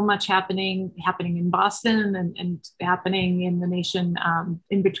 So much happening in Boston and happening in the nation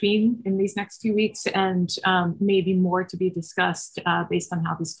in between in these next 2 weeks, and maybe more to be discussed based on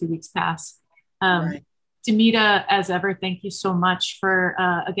how these 2 weeks pass. Right. Demita, as ever, thank you so much for,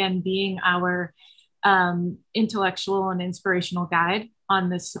 again, being our intellectual and inspirational guide on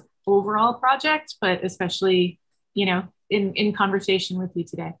this overall project, but especially, you know, in conversation with you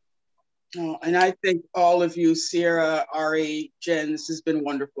today. Oh, and I thank all of you, Sierra, Ari, Jen, this has been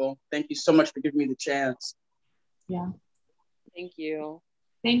wonderful. Thank you so much for giving me the chance. Yeah. Thank you.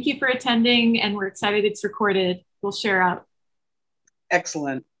 Thank you for attending, and we're excited it's recorded. We'll share out.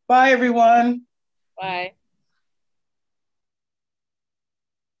 Excellent. Bye, everyone. Bye.